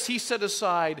 This he set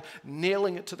aside,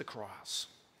 nailing it to the cross.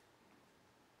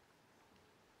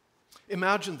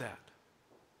 Imagine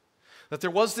that there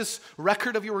was this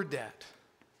record of your debt,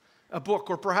 a book,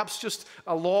 or perhaps just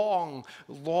a long,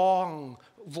 long,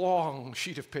 long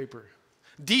sheet of paper,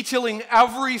 detailing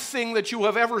everything that you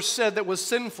have ever said that was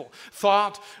sinful,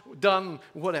 thought, done,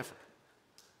 whatever,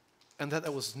 and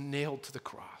that was nailed to the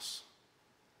cross.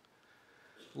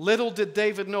 Little did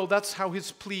David know that's how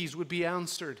his pleas would be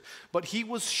answered, but he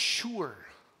was sure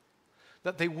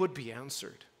that they would be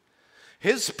answered.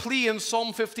 His plea in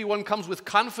Psalm 51 comes with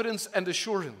confidence and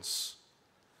assurance.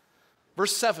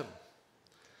 Verse 7.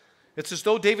 It's as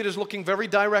though David is looking very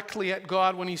directly at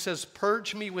God when he says,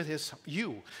 purge me with hyssop.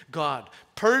 You, God,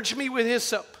 purge me with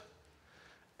hyssop,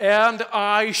 and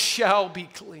I shall be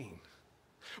clean.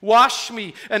 Wash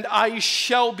me, and I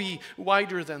shall be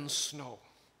whiter than snow.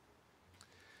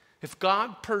 If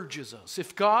God purges us,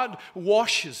 if God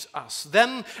washes us,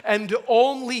 then and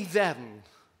only then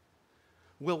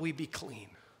will we be clean.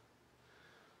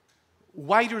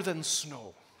 Whiter than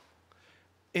snow,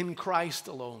 in Christ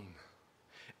alone.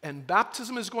 And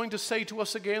baptism is going to say to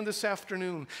us again this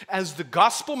afternoon, as the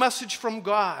gospel message from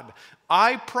God,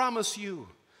 I promise you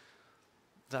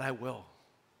that I will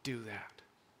do that.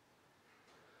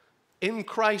 In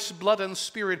Christ's blood and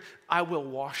spirit, I will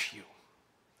wash you.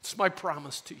 It's my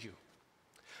promise to you.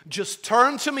 Just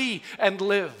turn to me and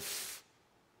live.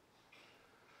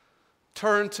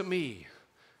 Turn to me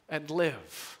and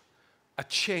live a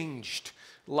changed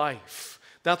life.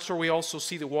 That's where we also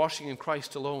see the washing in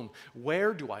Christ alone.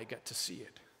 Where do I get to see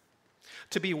it?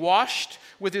 To be washed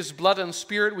with his blood and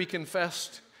spirit, we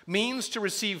confessed, means to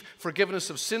receive forgiveness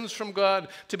of sins from God.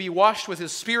 To be washed with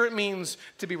his spirit means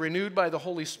to be renewed by the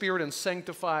Holy Spirit and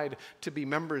sanctified to be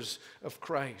members of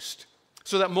Christ.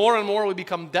 So that more and more we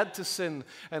become dead to sin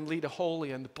and lead a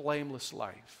holy and blameless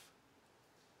life.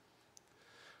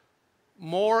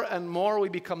 More and more we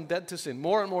become dead to sin.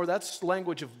 More and more, that's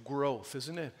language of growth,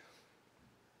 isn't it?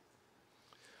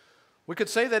 We could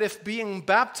say that if being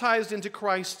baptized into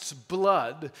Christ's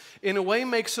blood in a way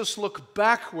makes us look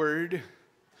backward,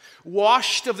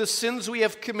 washed of the sins we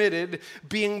have committed,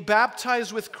 being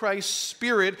baptized with Christ's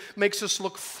Spirit makes us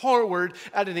look forward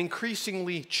at an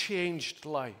increasingly changed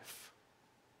life.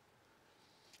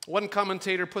 One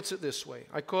commentator puts it this way,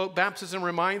 I quote, "Baptism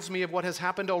reminds me of what has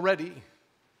happened already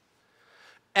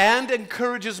and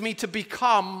encourages me to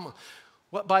become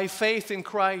what by faith in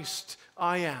Christ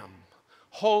I am,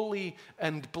 holy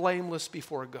and blameless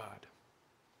before God."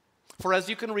 For as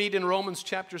you can read in Romans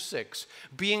chapter 6,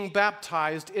 being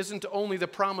baptized isn't only the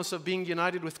promise of being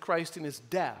united with Christ in his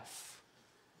death,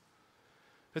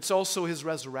 it's also his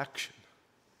resurrection.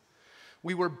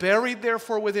 We were buried,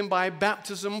 therefore, with him by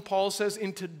baptism, Paul says,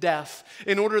 into death,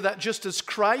 in order that just as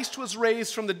Christ was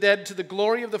raised from the dead to the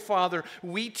glory of the Father,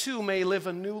 we too may live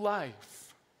a new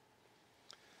life.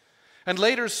 And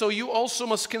later, so you also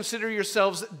must consider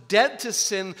yourselves dead to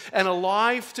sin and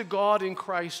alive to God in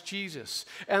Christ Jesus.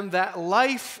 And that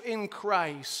life in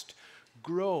Christ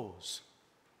grows.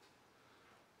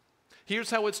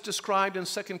 Here's how it's described in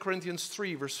 2 Corinthians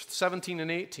 3, verse 17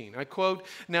 and 18. I quote,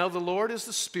 "Now the Lord is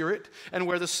the Spirit, and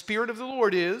where the Spirit of the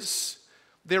Lord is,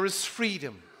 there is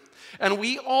freedom. And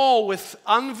we all, with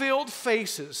unveiled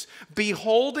faces,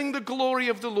 beholding the glory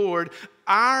of the Lord,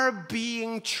 are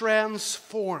being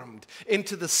transformed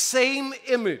into the same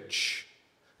image,"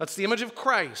 that's the image of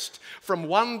Christ, "from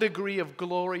one degree of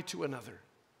glory to another.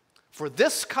 For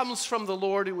this comes from the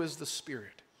Lord who is the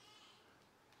Spirit.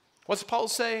 What's Paul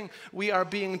saying? We are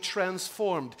being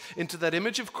transformed into that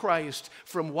image of Christ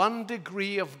from one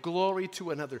degree of glory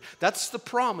to another. That's the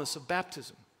promise of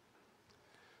baptism.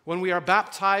 When we are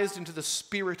baptized into the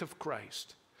Spirit of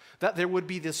Christ, that there would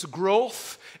be this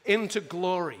growth into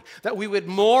glory, that we would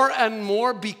more and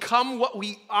more become what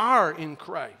we are in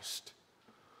Christ,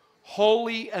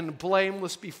 holy and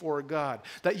blameless before God,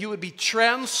 that you would be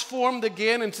transformed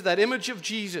again into that image of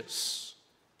Jesus.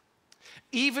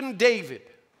 Even David,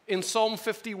 in Psalm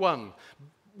 51,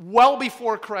 well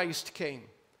before Christ came,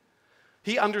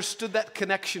 he understood that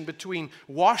connection between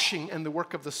washing and the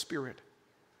work of the Spirit.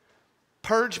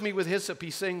 Purge me with hyssop,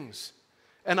 he sings,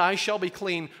 and I shall be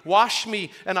clean. Wash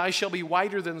me, and I shall be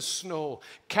whiter than snow.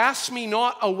 Cast me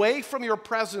not away from your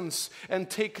presence, and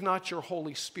take not your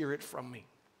Holy Spirit from me.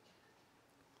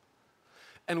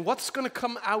 And what's going to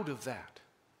come out of that?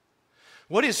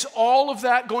 What is all of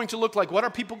that going to look like? What are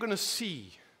people going to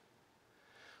see?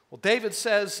 Well, David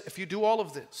says, if you do all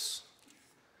of this,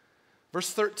 verse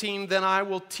 13, then I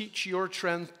will teach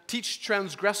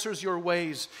transgressors your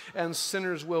ways, and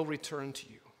sinners will return to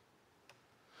you.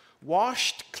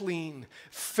 Washed clean,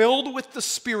 filled with the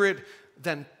Spirit,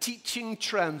 then teaching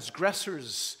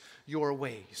transgressors your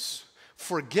ways.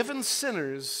 Forgiven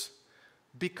sinners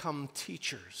become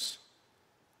teachers.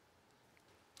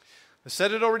 I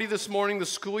said it already this morning, the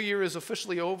school year is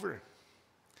officially over.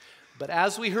 But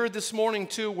as we heard this morning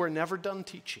too, we're never done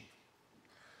teaching.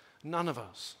 None of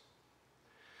us.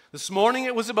 This morning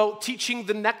it was about teaching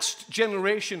the next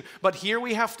generation, but here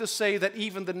we have to say that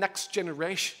even the next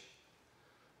generation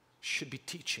should be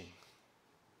teaching.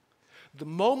 The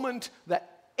moment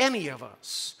that any of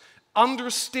us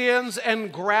understands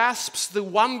and grasps the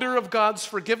wonder of God's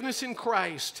forgiveness in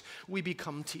Christ, we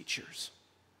become teachers.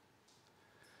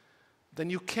 Then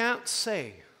you can't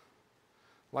say,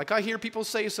 like I hear people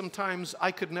say sometimes,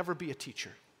 I could never be a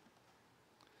teacher.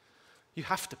 You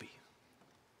have to be.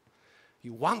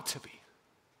 You want to be.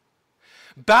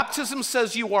 Baptism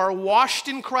says you are washed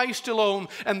in Christ alone,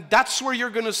 and that's where you're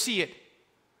going to see it.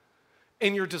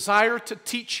 In your desire to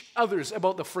teach others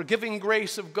about the forgiving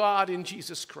grace of God in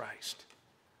Jesus Christ.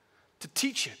 To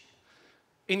teach it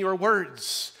in your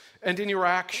words and in your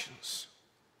actions.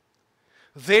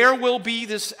 There will be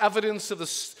this evidence of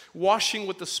the washing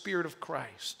with the Spirit of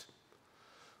Christ.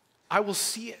 I will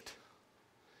see it.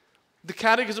 The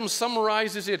Catechism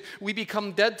summarizes it. We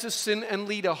become dead to sin and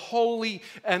lead a holy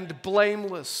and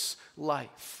blameless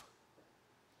life.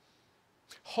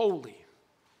 Holy.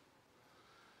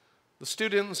 The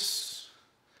students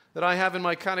that I have in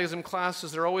my catechism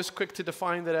classes, they're always quick to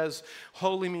define that as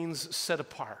holy means set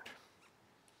apart.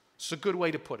 It's a good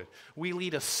way to put it. We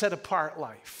lead a set apart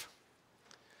life.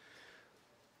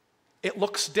 It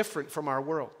looks different from our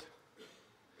world.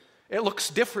 It looks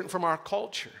different from our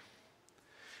culture.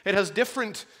 It has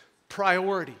different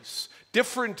priorities,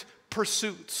 different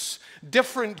pursuits,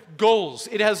 different goals.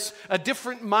 It has a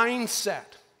different mindset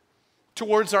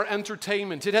towards our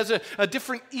entertainment. It has a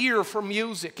different ear for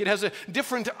music. It has a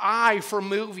different eye for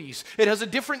movies. It has a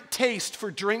different taste for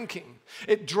drinking.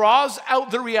 It draws out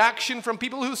the reaction from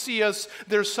people who see us.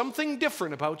 There's something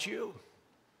different about you.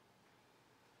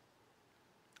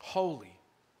 Holy,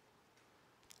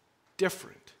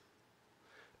 different,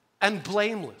 and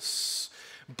blameless.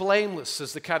 Blameless,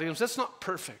 says the Catechism. That's not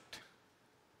perfect.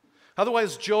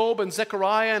 Otherwise, Job and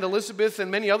Zechariah and Elizabeth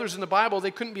and many others in the Bible,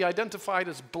 they couldn't be identified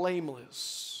as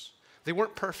blameless. They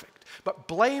weren't perfect. But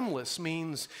blameless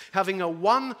means having a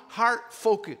one-heart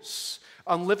focus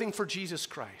on living for Jesus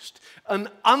Christ, an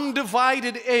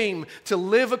undivided aim to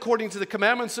live according to the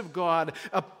commandments of God,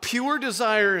 a pure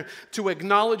desire to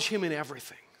acknowledge Him in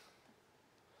everything.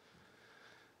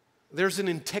 There's an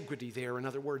integrity there, in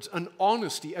other words, an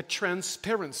honesty, a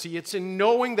transparency. It's in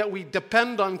knowing that we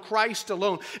depend on Christ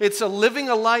alone. It's a living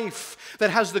a life that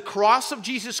has the cross of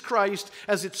Jesus Christ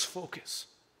as its focus.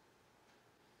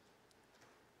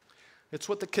 It's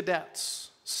what the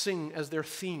cadets sing as their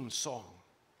theme song.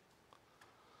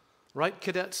 Right,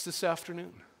 cadets, this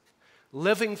afternoon?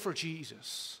 Living for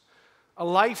Jesus. A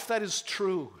life that is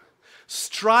true.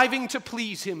 Striving to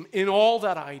please Him in all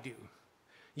that I do.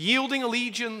 Yielding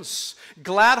allegiance,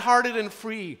 glad-hearted and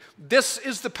free. This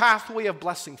is the pathway of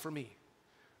blessing for me.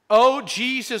 O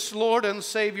Jesus, Lord and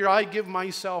Savior, I give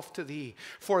myself to Thee,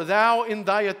 for Thou in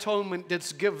Thy atonement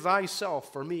didst give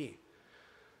Thyself for me.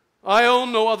 I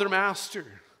own no other master.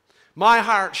 My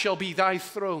heart shall be Thy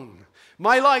throne.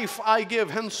 My life I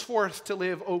give henceforth to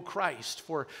live, O Christ,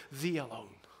 for Thee alone.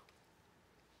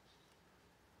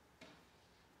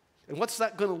 And what's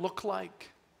that going to look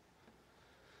like?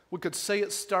 We could say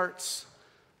it starts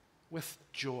with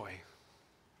joy.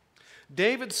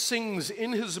 David sings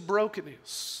in his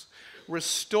brokenness,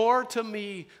 "Restore to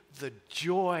me the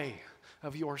joy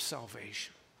of your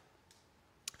salvation."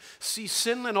 See,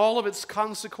 sin and all of its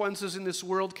consequences in this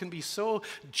world can be so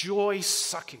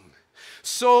joy-sucking,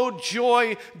 so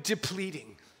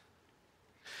joy-depleting.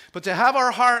 But to have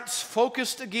our hearts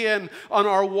focused again on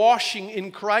our washing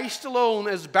in Christ alone,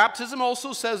 as baptism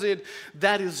also says it,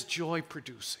 that is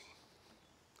joy-producing.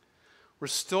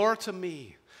 Restore to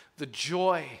me the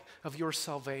joy of your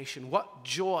salvation. What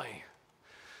joy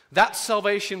that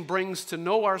salvation brings to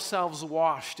know ourselves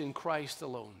washed in Christ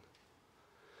alone.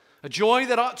 A joy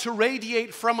that ought to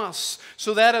radiate from us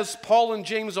so that, as Paul and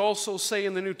James also say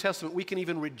in the New Testament, we can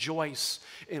even rejoice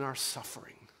in our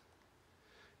suffering,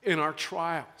 in our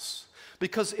trials.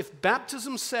 Because if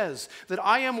baptism says that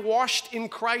I am washed in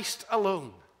Christ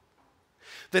alone,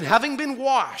 then having been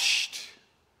washed,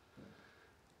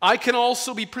 I can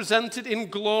also be presented in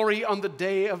glory on the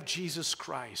day of Jesus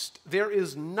Christ. There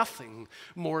is nothing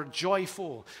more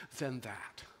joyful than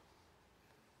that.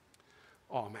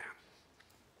 Amen.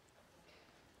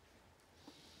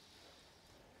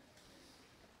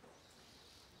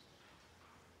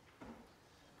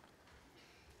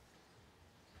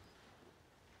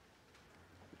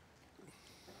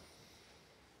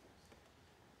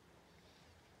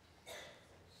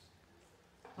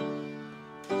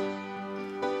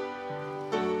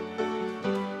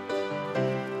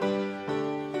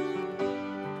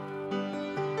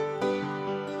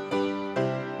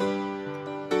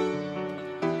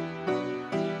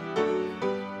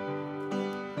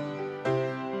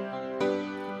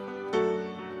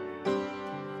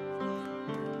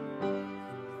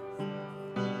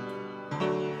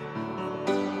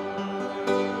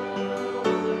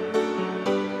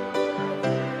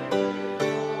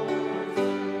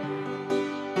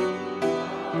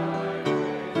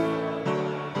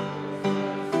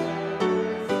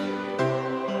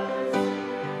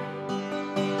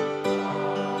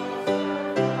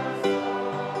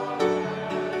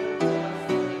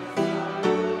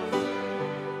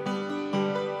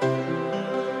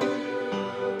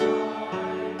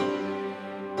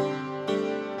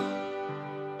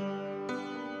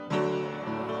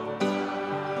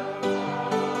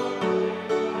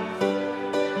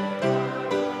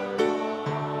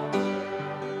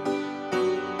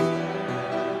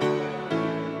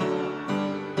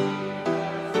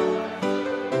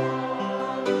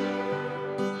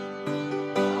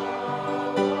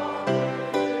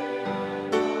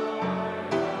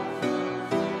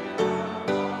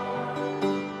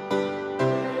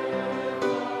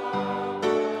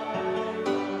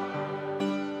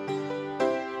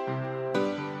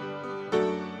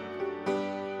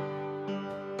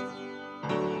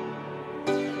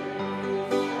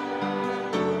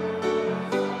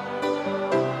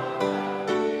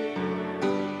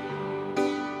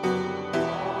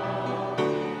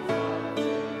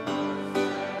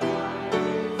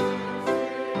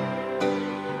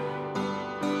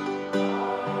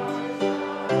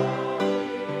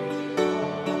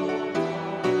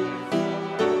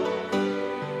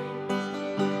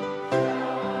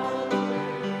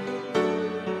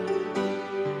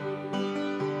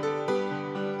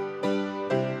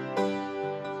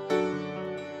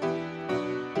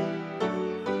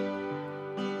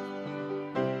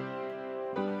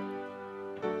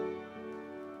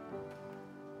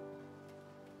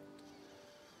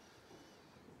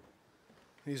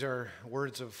 These are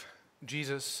words of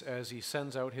Jesus as he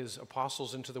sends out his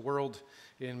apostles into the world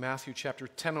in Matthew chapter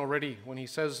 10 already, when he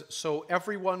says, "So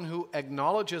everyone who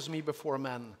acknowledges me before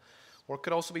men," or it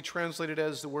could also be translated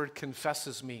as the word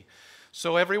confesses me.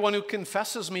 "So everyone who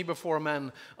confesses me before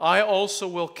men, I also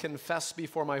will confess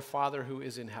before my Father who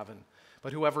is in heaven.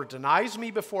 But whoever denies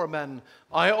me before men,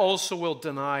 I also will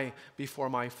deny before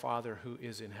my Father who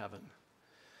is in heaven."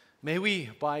 May we,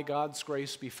 by God's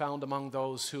grace, be found among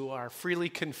those who are freely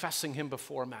confessing him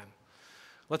before men.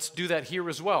 Let's do that here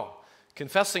as well,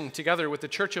 confessing together with the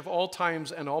church of all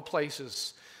times and all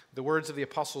places the words of the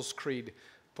Apostles' Creed.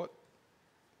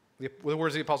 The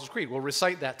words of the Apostles' Creed. We'll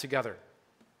recite that together.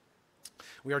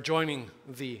 We are joining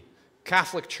the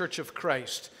Catholic Church of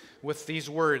Christ with these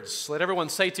words. Let everyone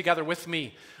say together with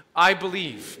me, "I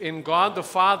believe in God the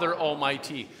Father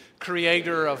Almighty,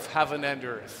 creator of heaven and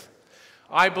earth.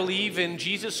 I believe in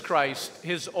Jesus Christ,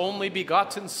 his only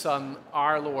begotten Son,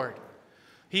 our Lord.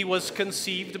 He was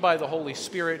conceived by the Holy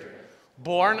Spirit,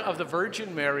 born of the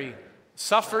Virgin Mary,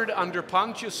 suffered under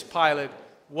Pontius Pilate,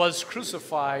 was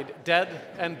crucified, dead,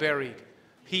 and buried.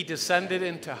 He descended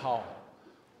into hell.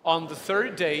 On the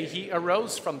third day he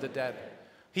arose from the dead.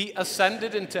 He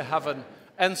ascended into heaven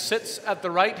and sits at the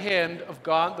right hand of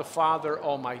God the Father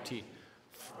Almighty.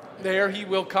 There he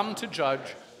will come to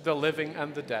judge the living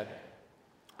and the dead.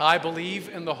 I believe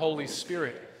in the Holy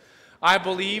Spirit. I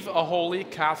believe a holy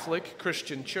Catholic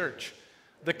Christian church,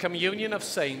 the communion of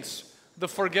saints, the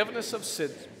forgiveness of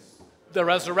sins, the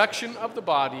resurrection of the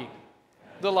body,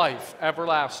 the life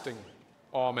everlasting.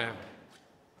 Amen.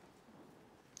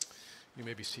 You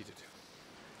may be seated.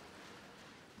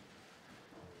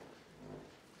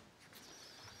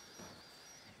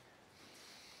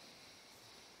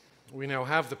 We now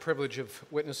have the privilege of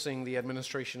witnessing the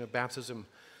administration of baptism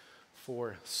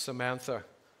for Samantha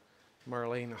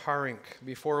Marlene Harink.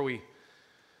 Before we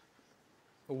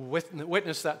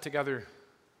witness that together,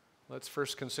 let's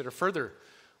first consider further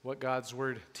what God's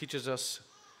Word teaches us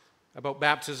about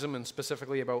baptism, and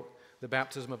specifically about the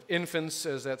baptism of infants,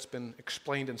 as that's been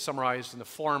explained and summarized in the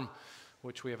form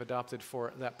which we have adopted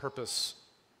for that purpose.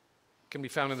 It can be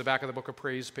found in the back of the Book of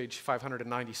Praise, page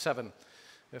 597,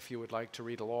 if you would like to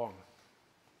read along.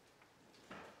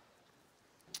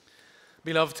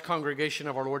 Beloved congregation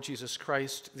of our Lord Jesus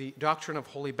Christ, the doctrine of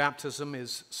holy baptism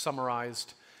is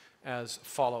summarized as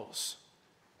follows.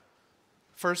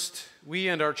 First, we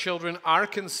and our children are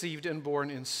conceived and born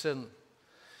in sin,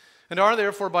 and are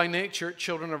therefore by nature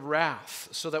children of wrath,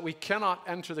 so that we cannot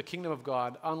enter the kingdom of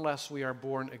God unless we are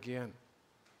born again.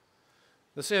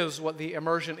 This is what the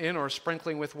immersion in or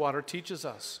sprinkling with water teaches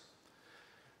us.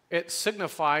 It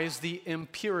signifies the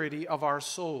impurity of our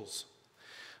souls,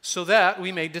 so that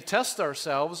we may detest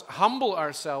ourselves, humble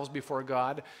ourselves before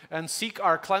God, and seek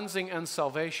our cleansing and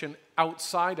salvation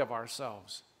outside of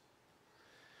ourselves.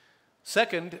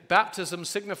 Second, baptism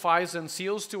signifies and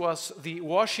seals to us the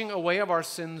washing away of our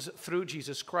sins through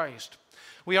Jesus Christ.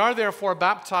 We are therefore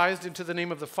baptized into the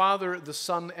name of the Father, the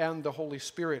Son, and the Holy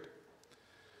Spirit.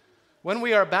 When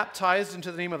we are baptized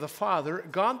into the name of the Father,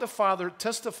 God the Father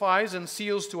testifies and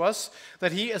seals to us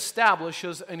that He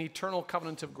establishes an eternal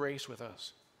covenant of grace with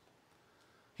us.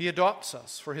 He adopts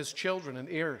us for His children and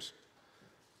heirs,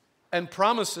 and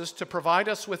promises to provide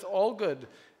us with all good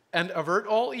and avert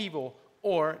all evil,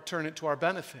 or turn it to our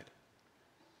benefit.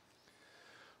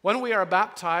 When we are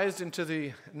baptized into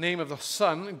the name of the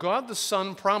Son, God the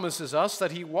Son promises us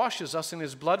that He washes us in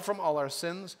His blood from all our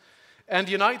sins and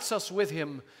unites us with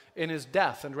Him in His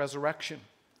death and resurrection.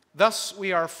 Thus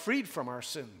we are freed from our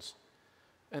sins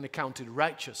and accounted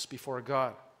righteous before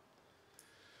God.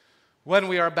 When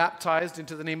we are baptized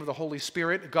into the name of the Holy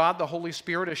Spirit, God the Holy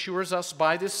Spirit assures us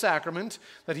by this sacrament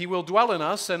that He will dwell in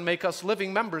us and make us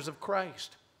living members of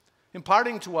Christ,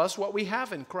 imparting to us what we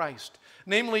have in Christ,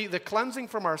 namely the cleansing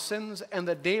from our sins and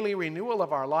the daily renewal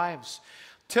of our lives,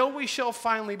 till we shall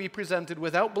finally be presented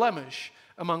without blemish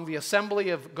among the assembly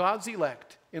of God's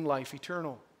elect in life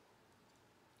eternal.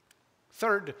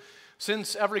 Third,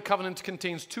 since every covenant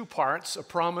contains two parts, a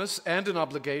promise and an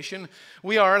obligation,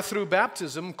 we are, through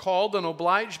baptism, called and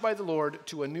obliged by the Lord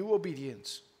to a new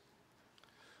obedience.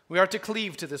 We are to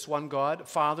cleave to this one God,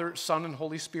 Father, Son, and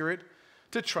Holy Spirit,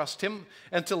 to trust Him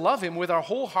and to love Him with our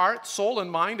whole heart, soul,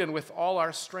 and mind, and with all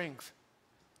our strength.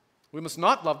 We must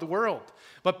not love the world,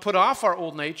 but put off our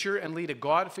old nature and lead a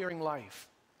God-fearing life.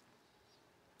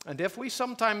 And if we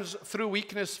sometimes through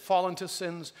weakness fall into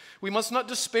sins, we must not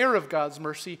despair of God's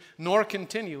mercy, nor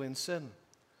continue in sin.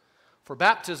 For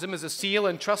baptism is a seal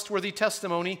and trustworthy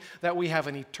testimony that we have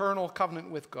an eternal covenant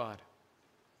with God.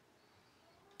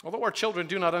 Although our children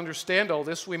do not understand all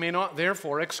this, we may not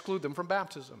therefore exclude them from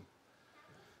baptism.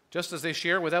 Just as they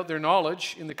share without their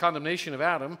knowledge in the condemnation of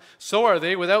Adam, so are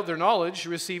they without their knowledge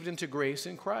received into grace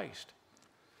in Christ.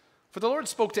 For the Lord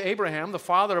spoke to Abraham, the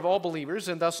father of all believers,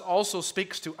 and thus also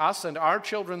speaks to us and our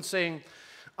children, saying,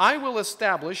 I will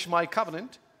establish my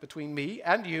covenant between me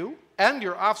and you and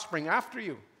your offspring after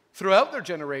you throughout their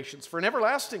generations for an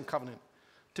everlasting covenant,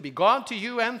 to be God to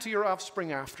you and to your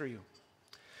offspring after you.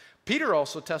 Peter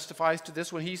also testifies to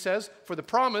this when he says, for the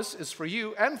promise is for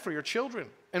you and for your children,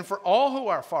 and for all who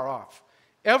are far off,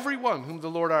 everyone whom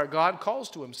the Lord our God calls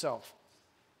to Himself.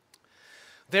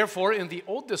 Therefore, in the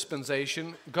old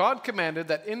dispensation, God commanded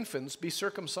that infants be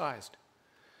circumcised.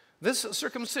 This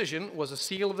circumcision was a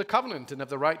seal of the covenant and of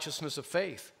the righteousness of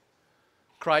faith.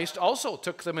 Christ also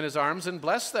took them in His arms and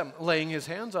blessed them, laying His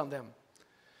hands on them.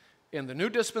 In the new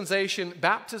dispensation,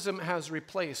 baptism has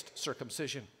replaced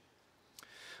circumcision.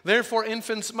 Therefore,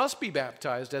 infants must be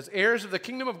baptized as heirs of the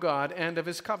kingdom of God and of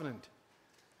His covenant.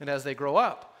 And as they grow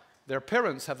up, their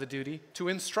parents have the duty to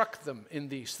instruct them in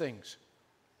these things.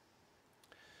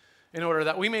 In order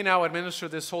that we may now administer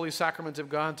this holy sacrament of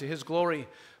God to His glory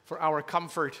for our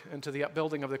comfort and to the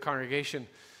upbuilding of the congregation,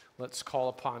 let's call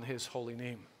upon His holy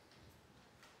name.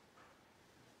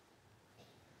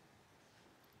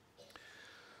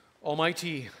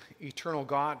 Almighty, eternal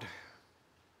God,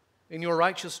 in your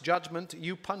righteous judgment,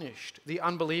 you punished the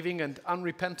unbelieving and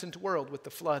unrepentant world with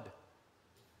the flood.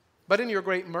 But in your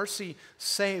great mercy,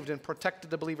 saved and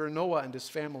protected the believer Noah and his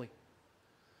family.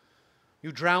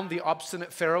 You drowned the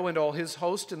obstinate Pharaoh and all his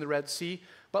host in the Red Sea,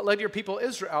 but led your people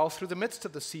Israel through the midst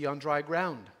of the sea on dry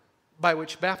ground, by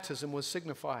which baptism was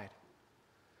signified.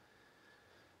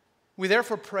 We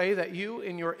therefore pray that you,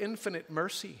 in your infinite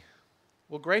mercy,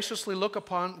 will graciously look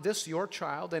upon this your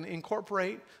child and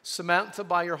incorporate Samantha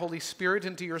by your Holy Spirit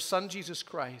into your Son Jesus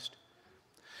Christ,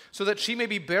 so that she may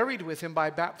be buried with him by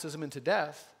baptism into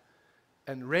death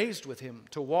and raised with him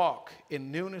to walk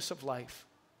in newness of life.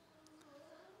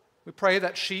 We pray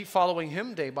that she, following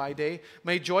him day by day,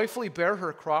 may joyfully bear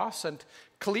her cross and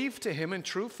cleave to him in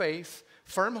true faith,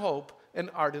 firm hope, and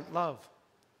ardent love.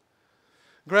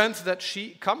 Grant that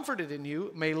she, comforted in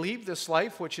you, may leave this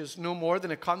life which is no more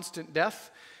than a constant death,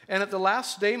 and at the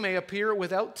last day may appear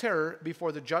without terror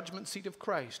before the judgment seat of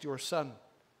Christ, your Son.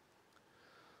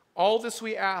 All this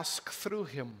we ask through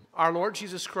him, our Lord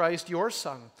Jesus Christ, your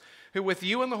Son, who with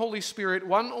you and the Holy Spirit,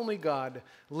 one only God,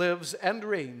 lives and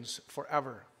reigns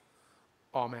forever.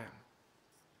 Amen.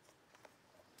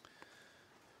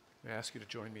 I ask you to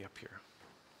join me up here.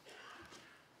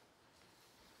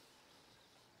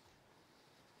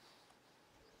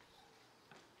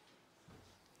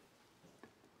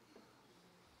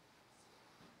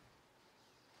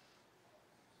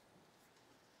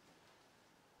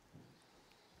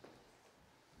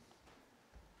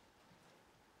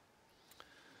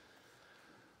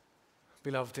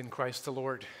 Beloved in Christ the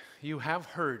Lord, you have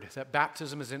heard that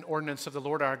baptism is an ordinance of the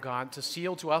Lord our God to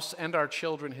seal to us and our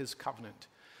children his covenant.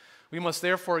 We must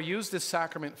therefore use this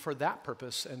sacrament for that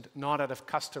purpose and not out of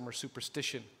custom or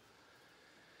superstition.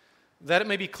 That it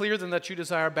may be clear then that you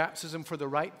desire baptism for the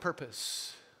right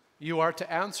purpose, you are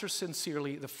to answer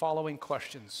sincerely the following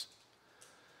questions.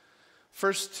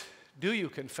 First, do you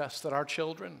confess that our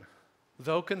children,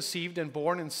 though conceived and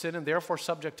born in sin and therefore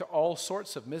subject to all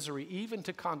sorts of misery, even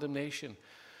to condemnation,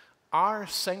 are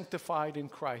sanctified in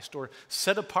Christ or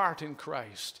set apart in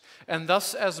Christ, and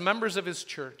thus as members of his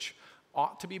church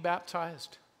ought to be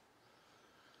baptized?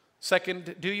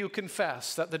 Second, do you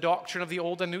confess that the doctrine of the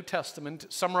Old and New Testament,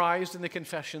 summarized in the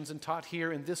confessions and taught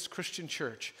here in this Christian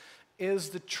church, is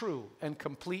the true and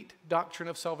complete doctrine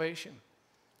of salvation?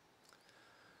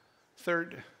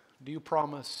 Third, do you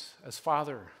promise as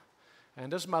father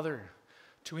and as mother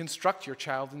to instruct your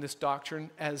child in this doctrine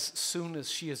as soon as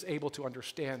she is able to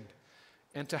understand,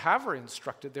 and to have her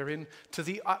instructed therein to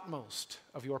the utmost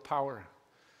of your power?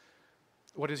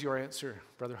 What is your answer,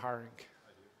 Brother Haring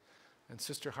and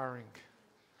Sister Haring?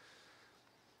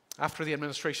 After the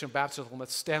administration of baptism,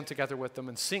 let's stand together with them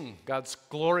and sing God's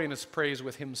glory and his praise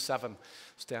with hymn 7,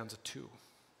 stanza 2.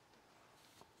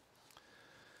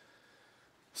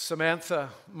 Samantha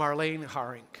Marlene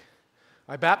Haring,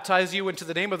 I baptize you into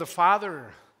the name of the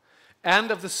Father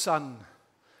and of the Son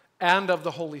and of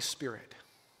the Holy Spirit.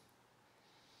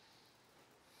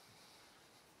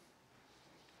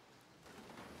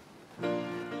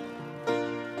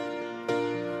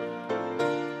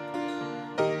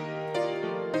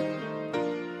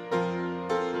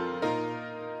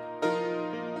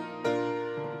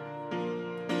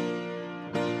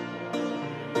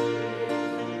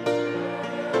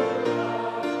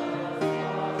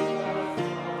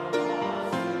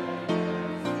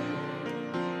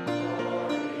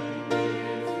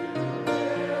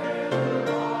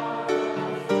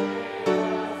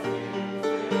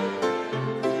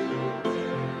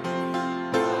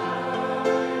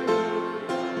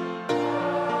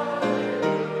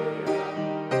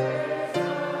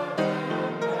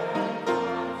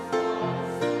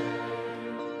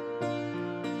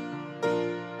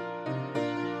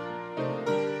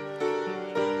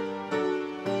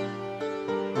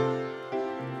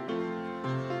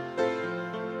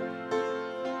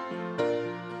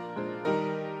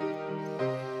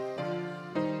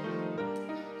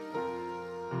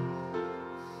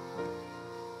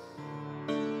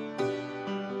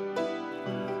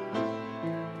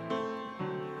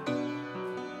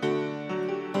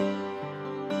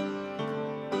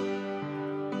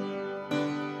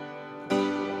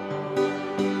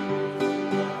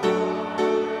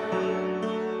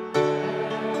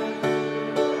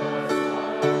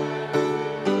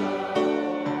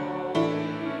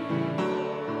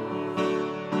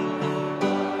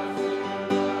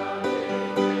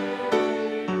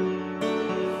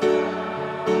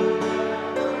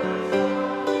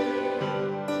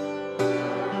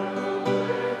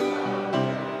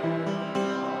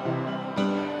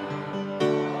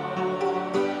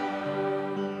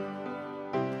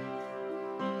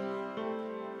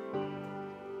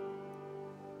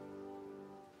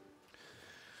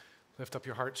 Lift up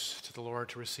your hearts to the Lord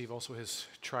to receive also his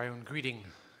triune greeting,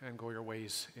 and go your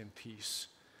ways in peace.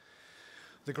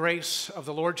 The grace of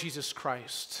the Lord Jesus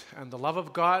Christ and the love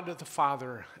of God the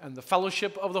Father and the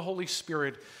fellowship of the Holy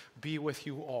Spirit be with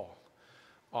you all.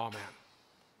 Amen.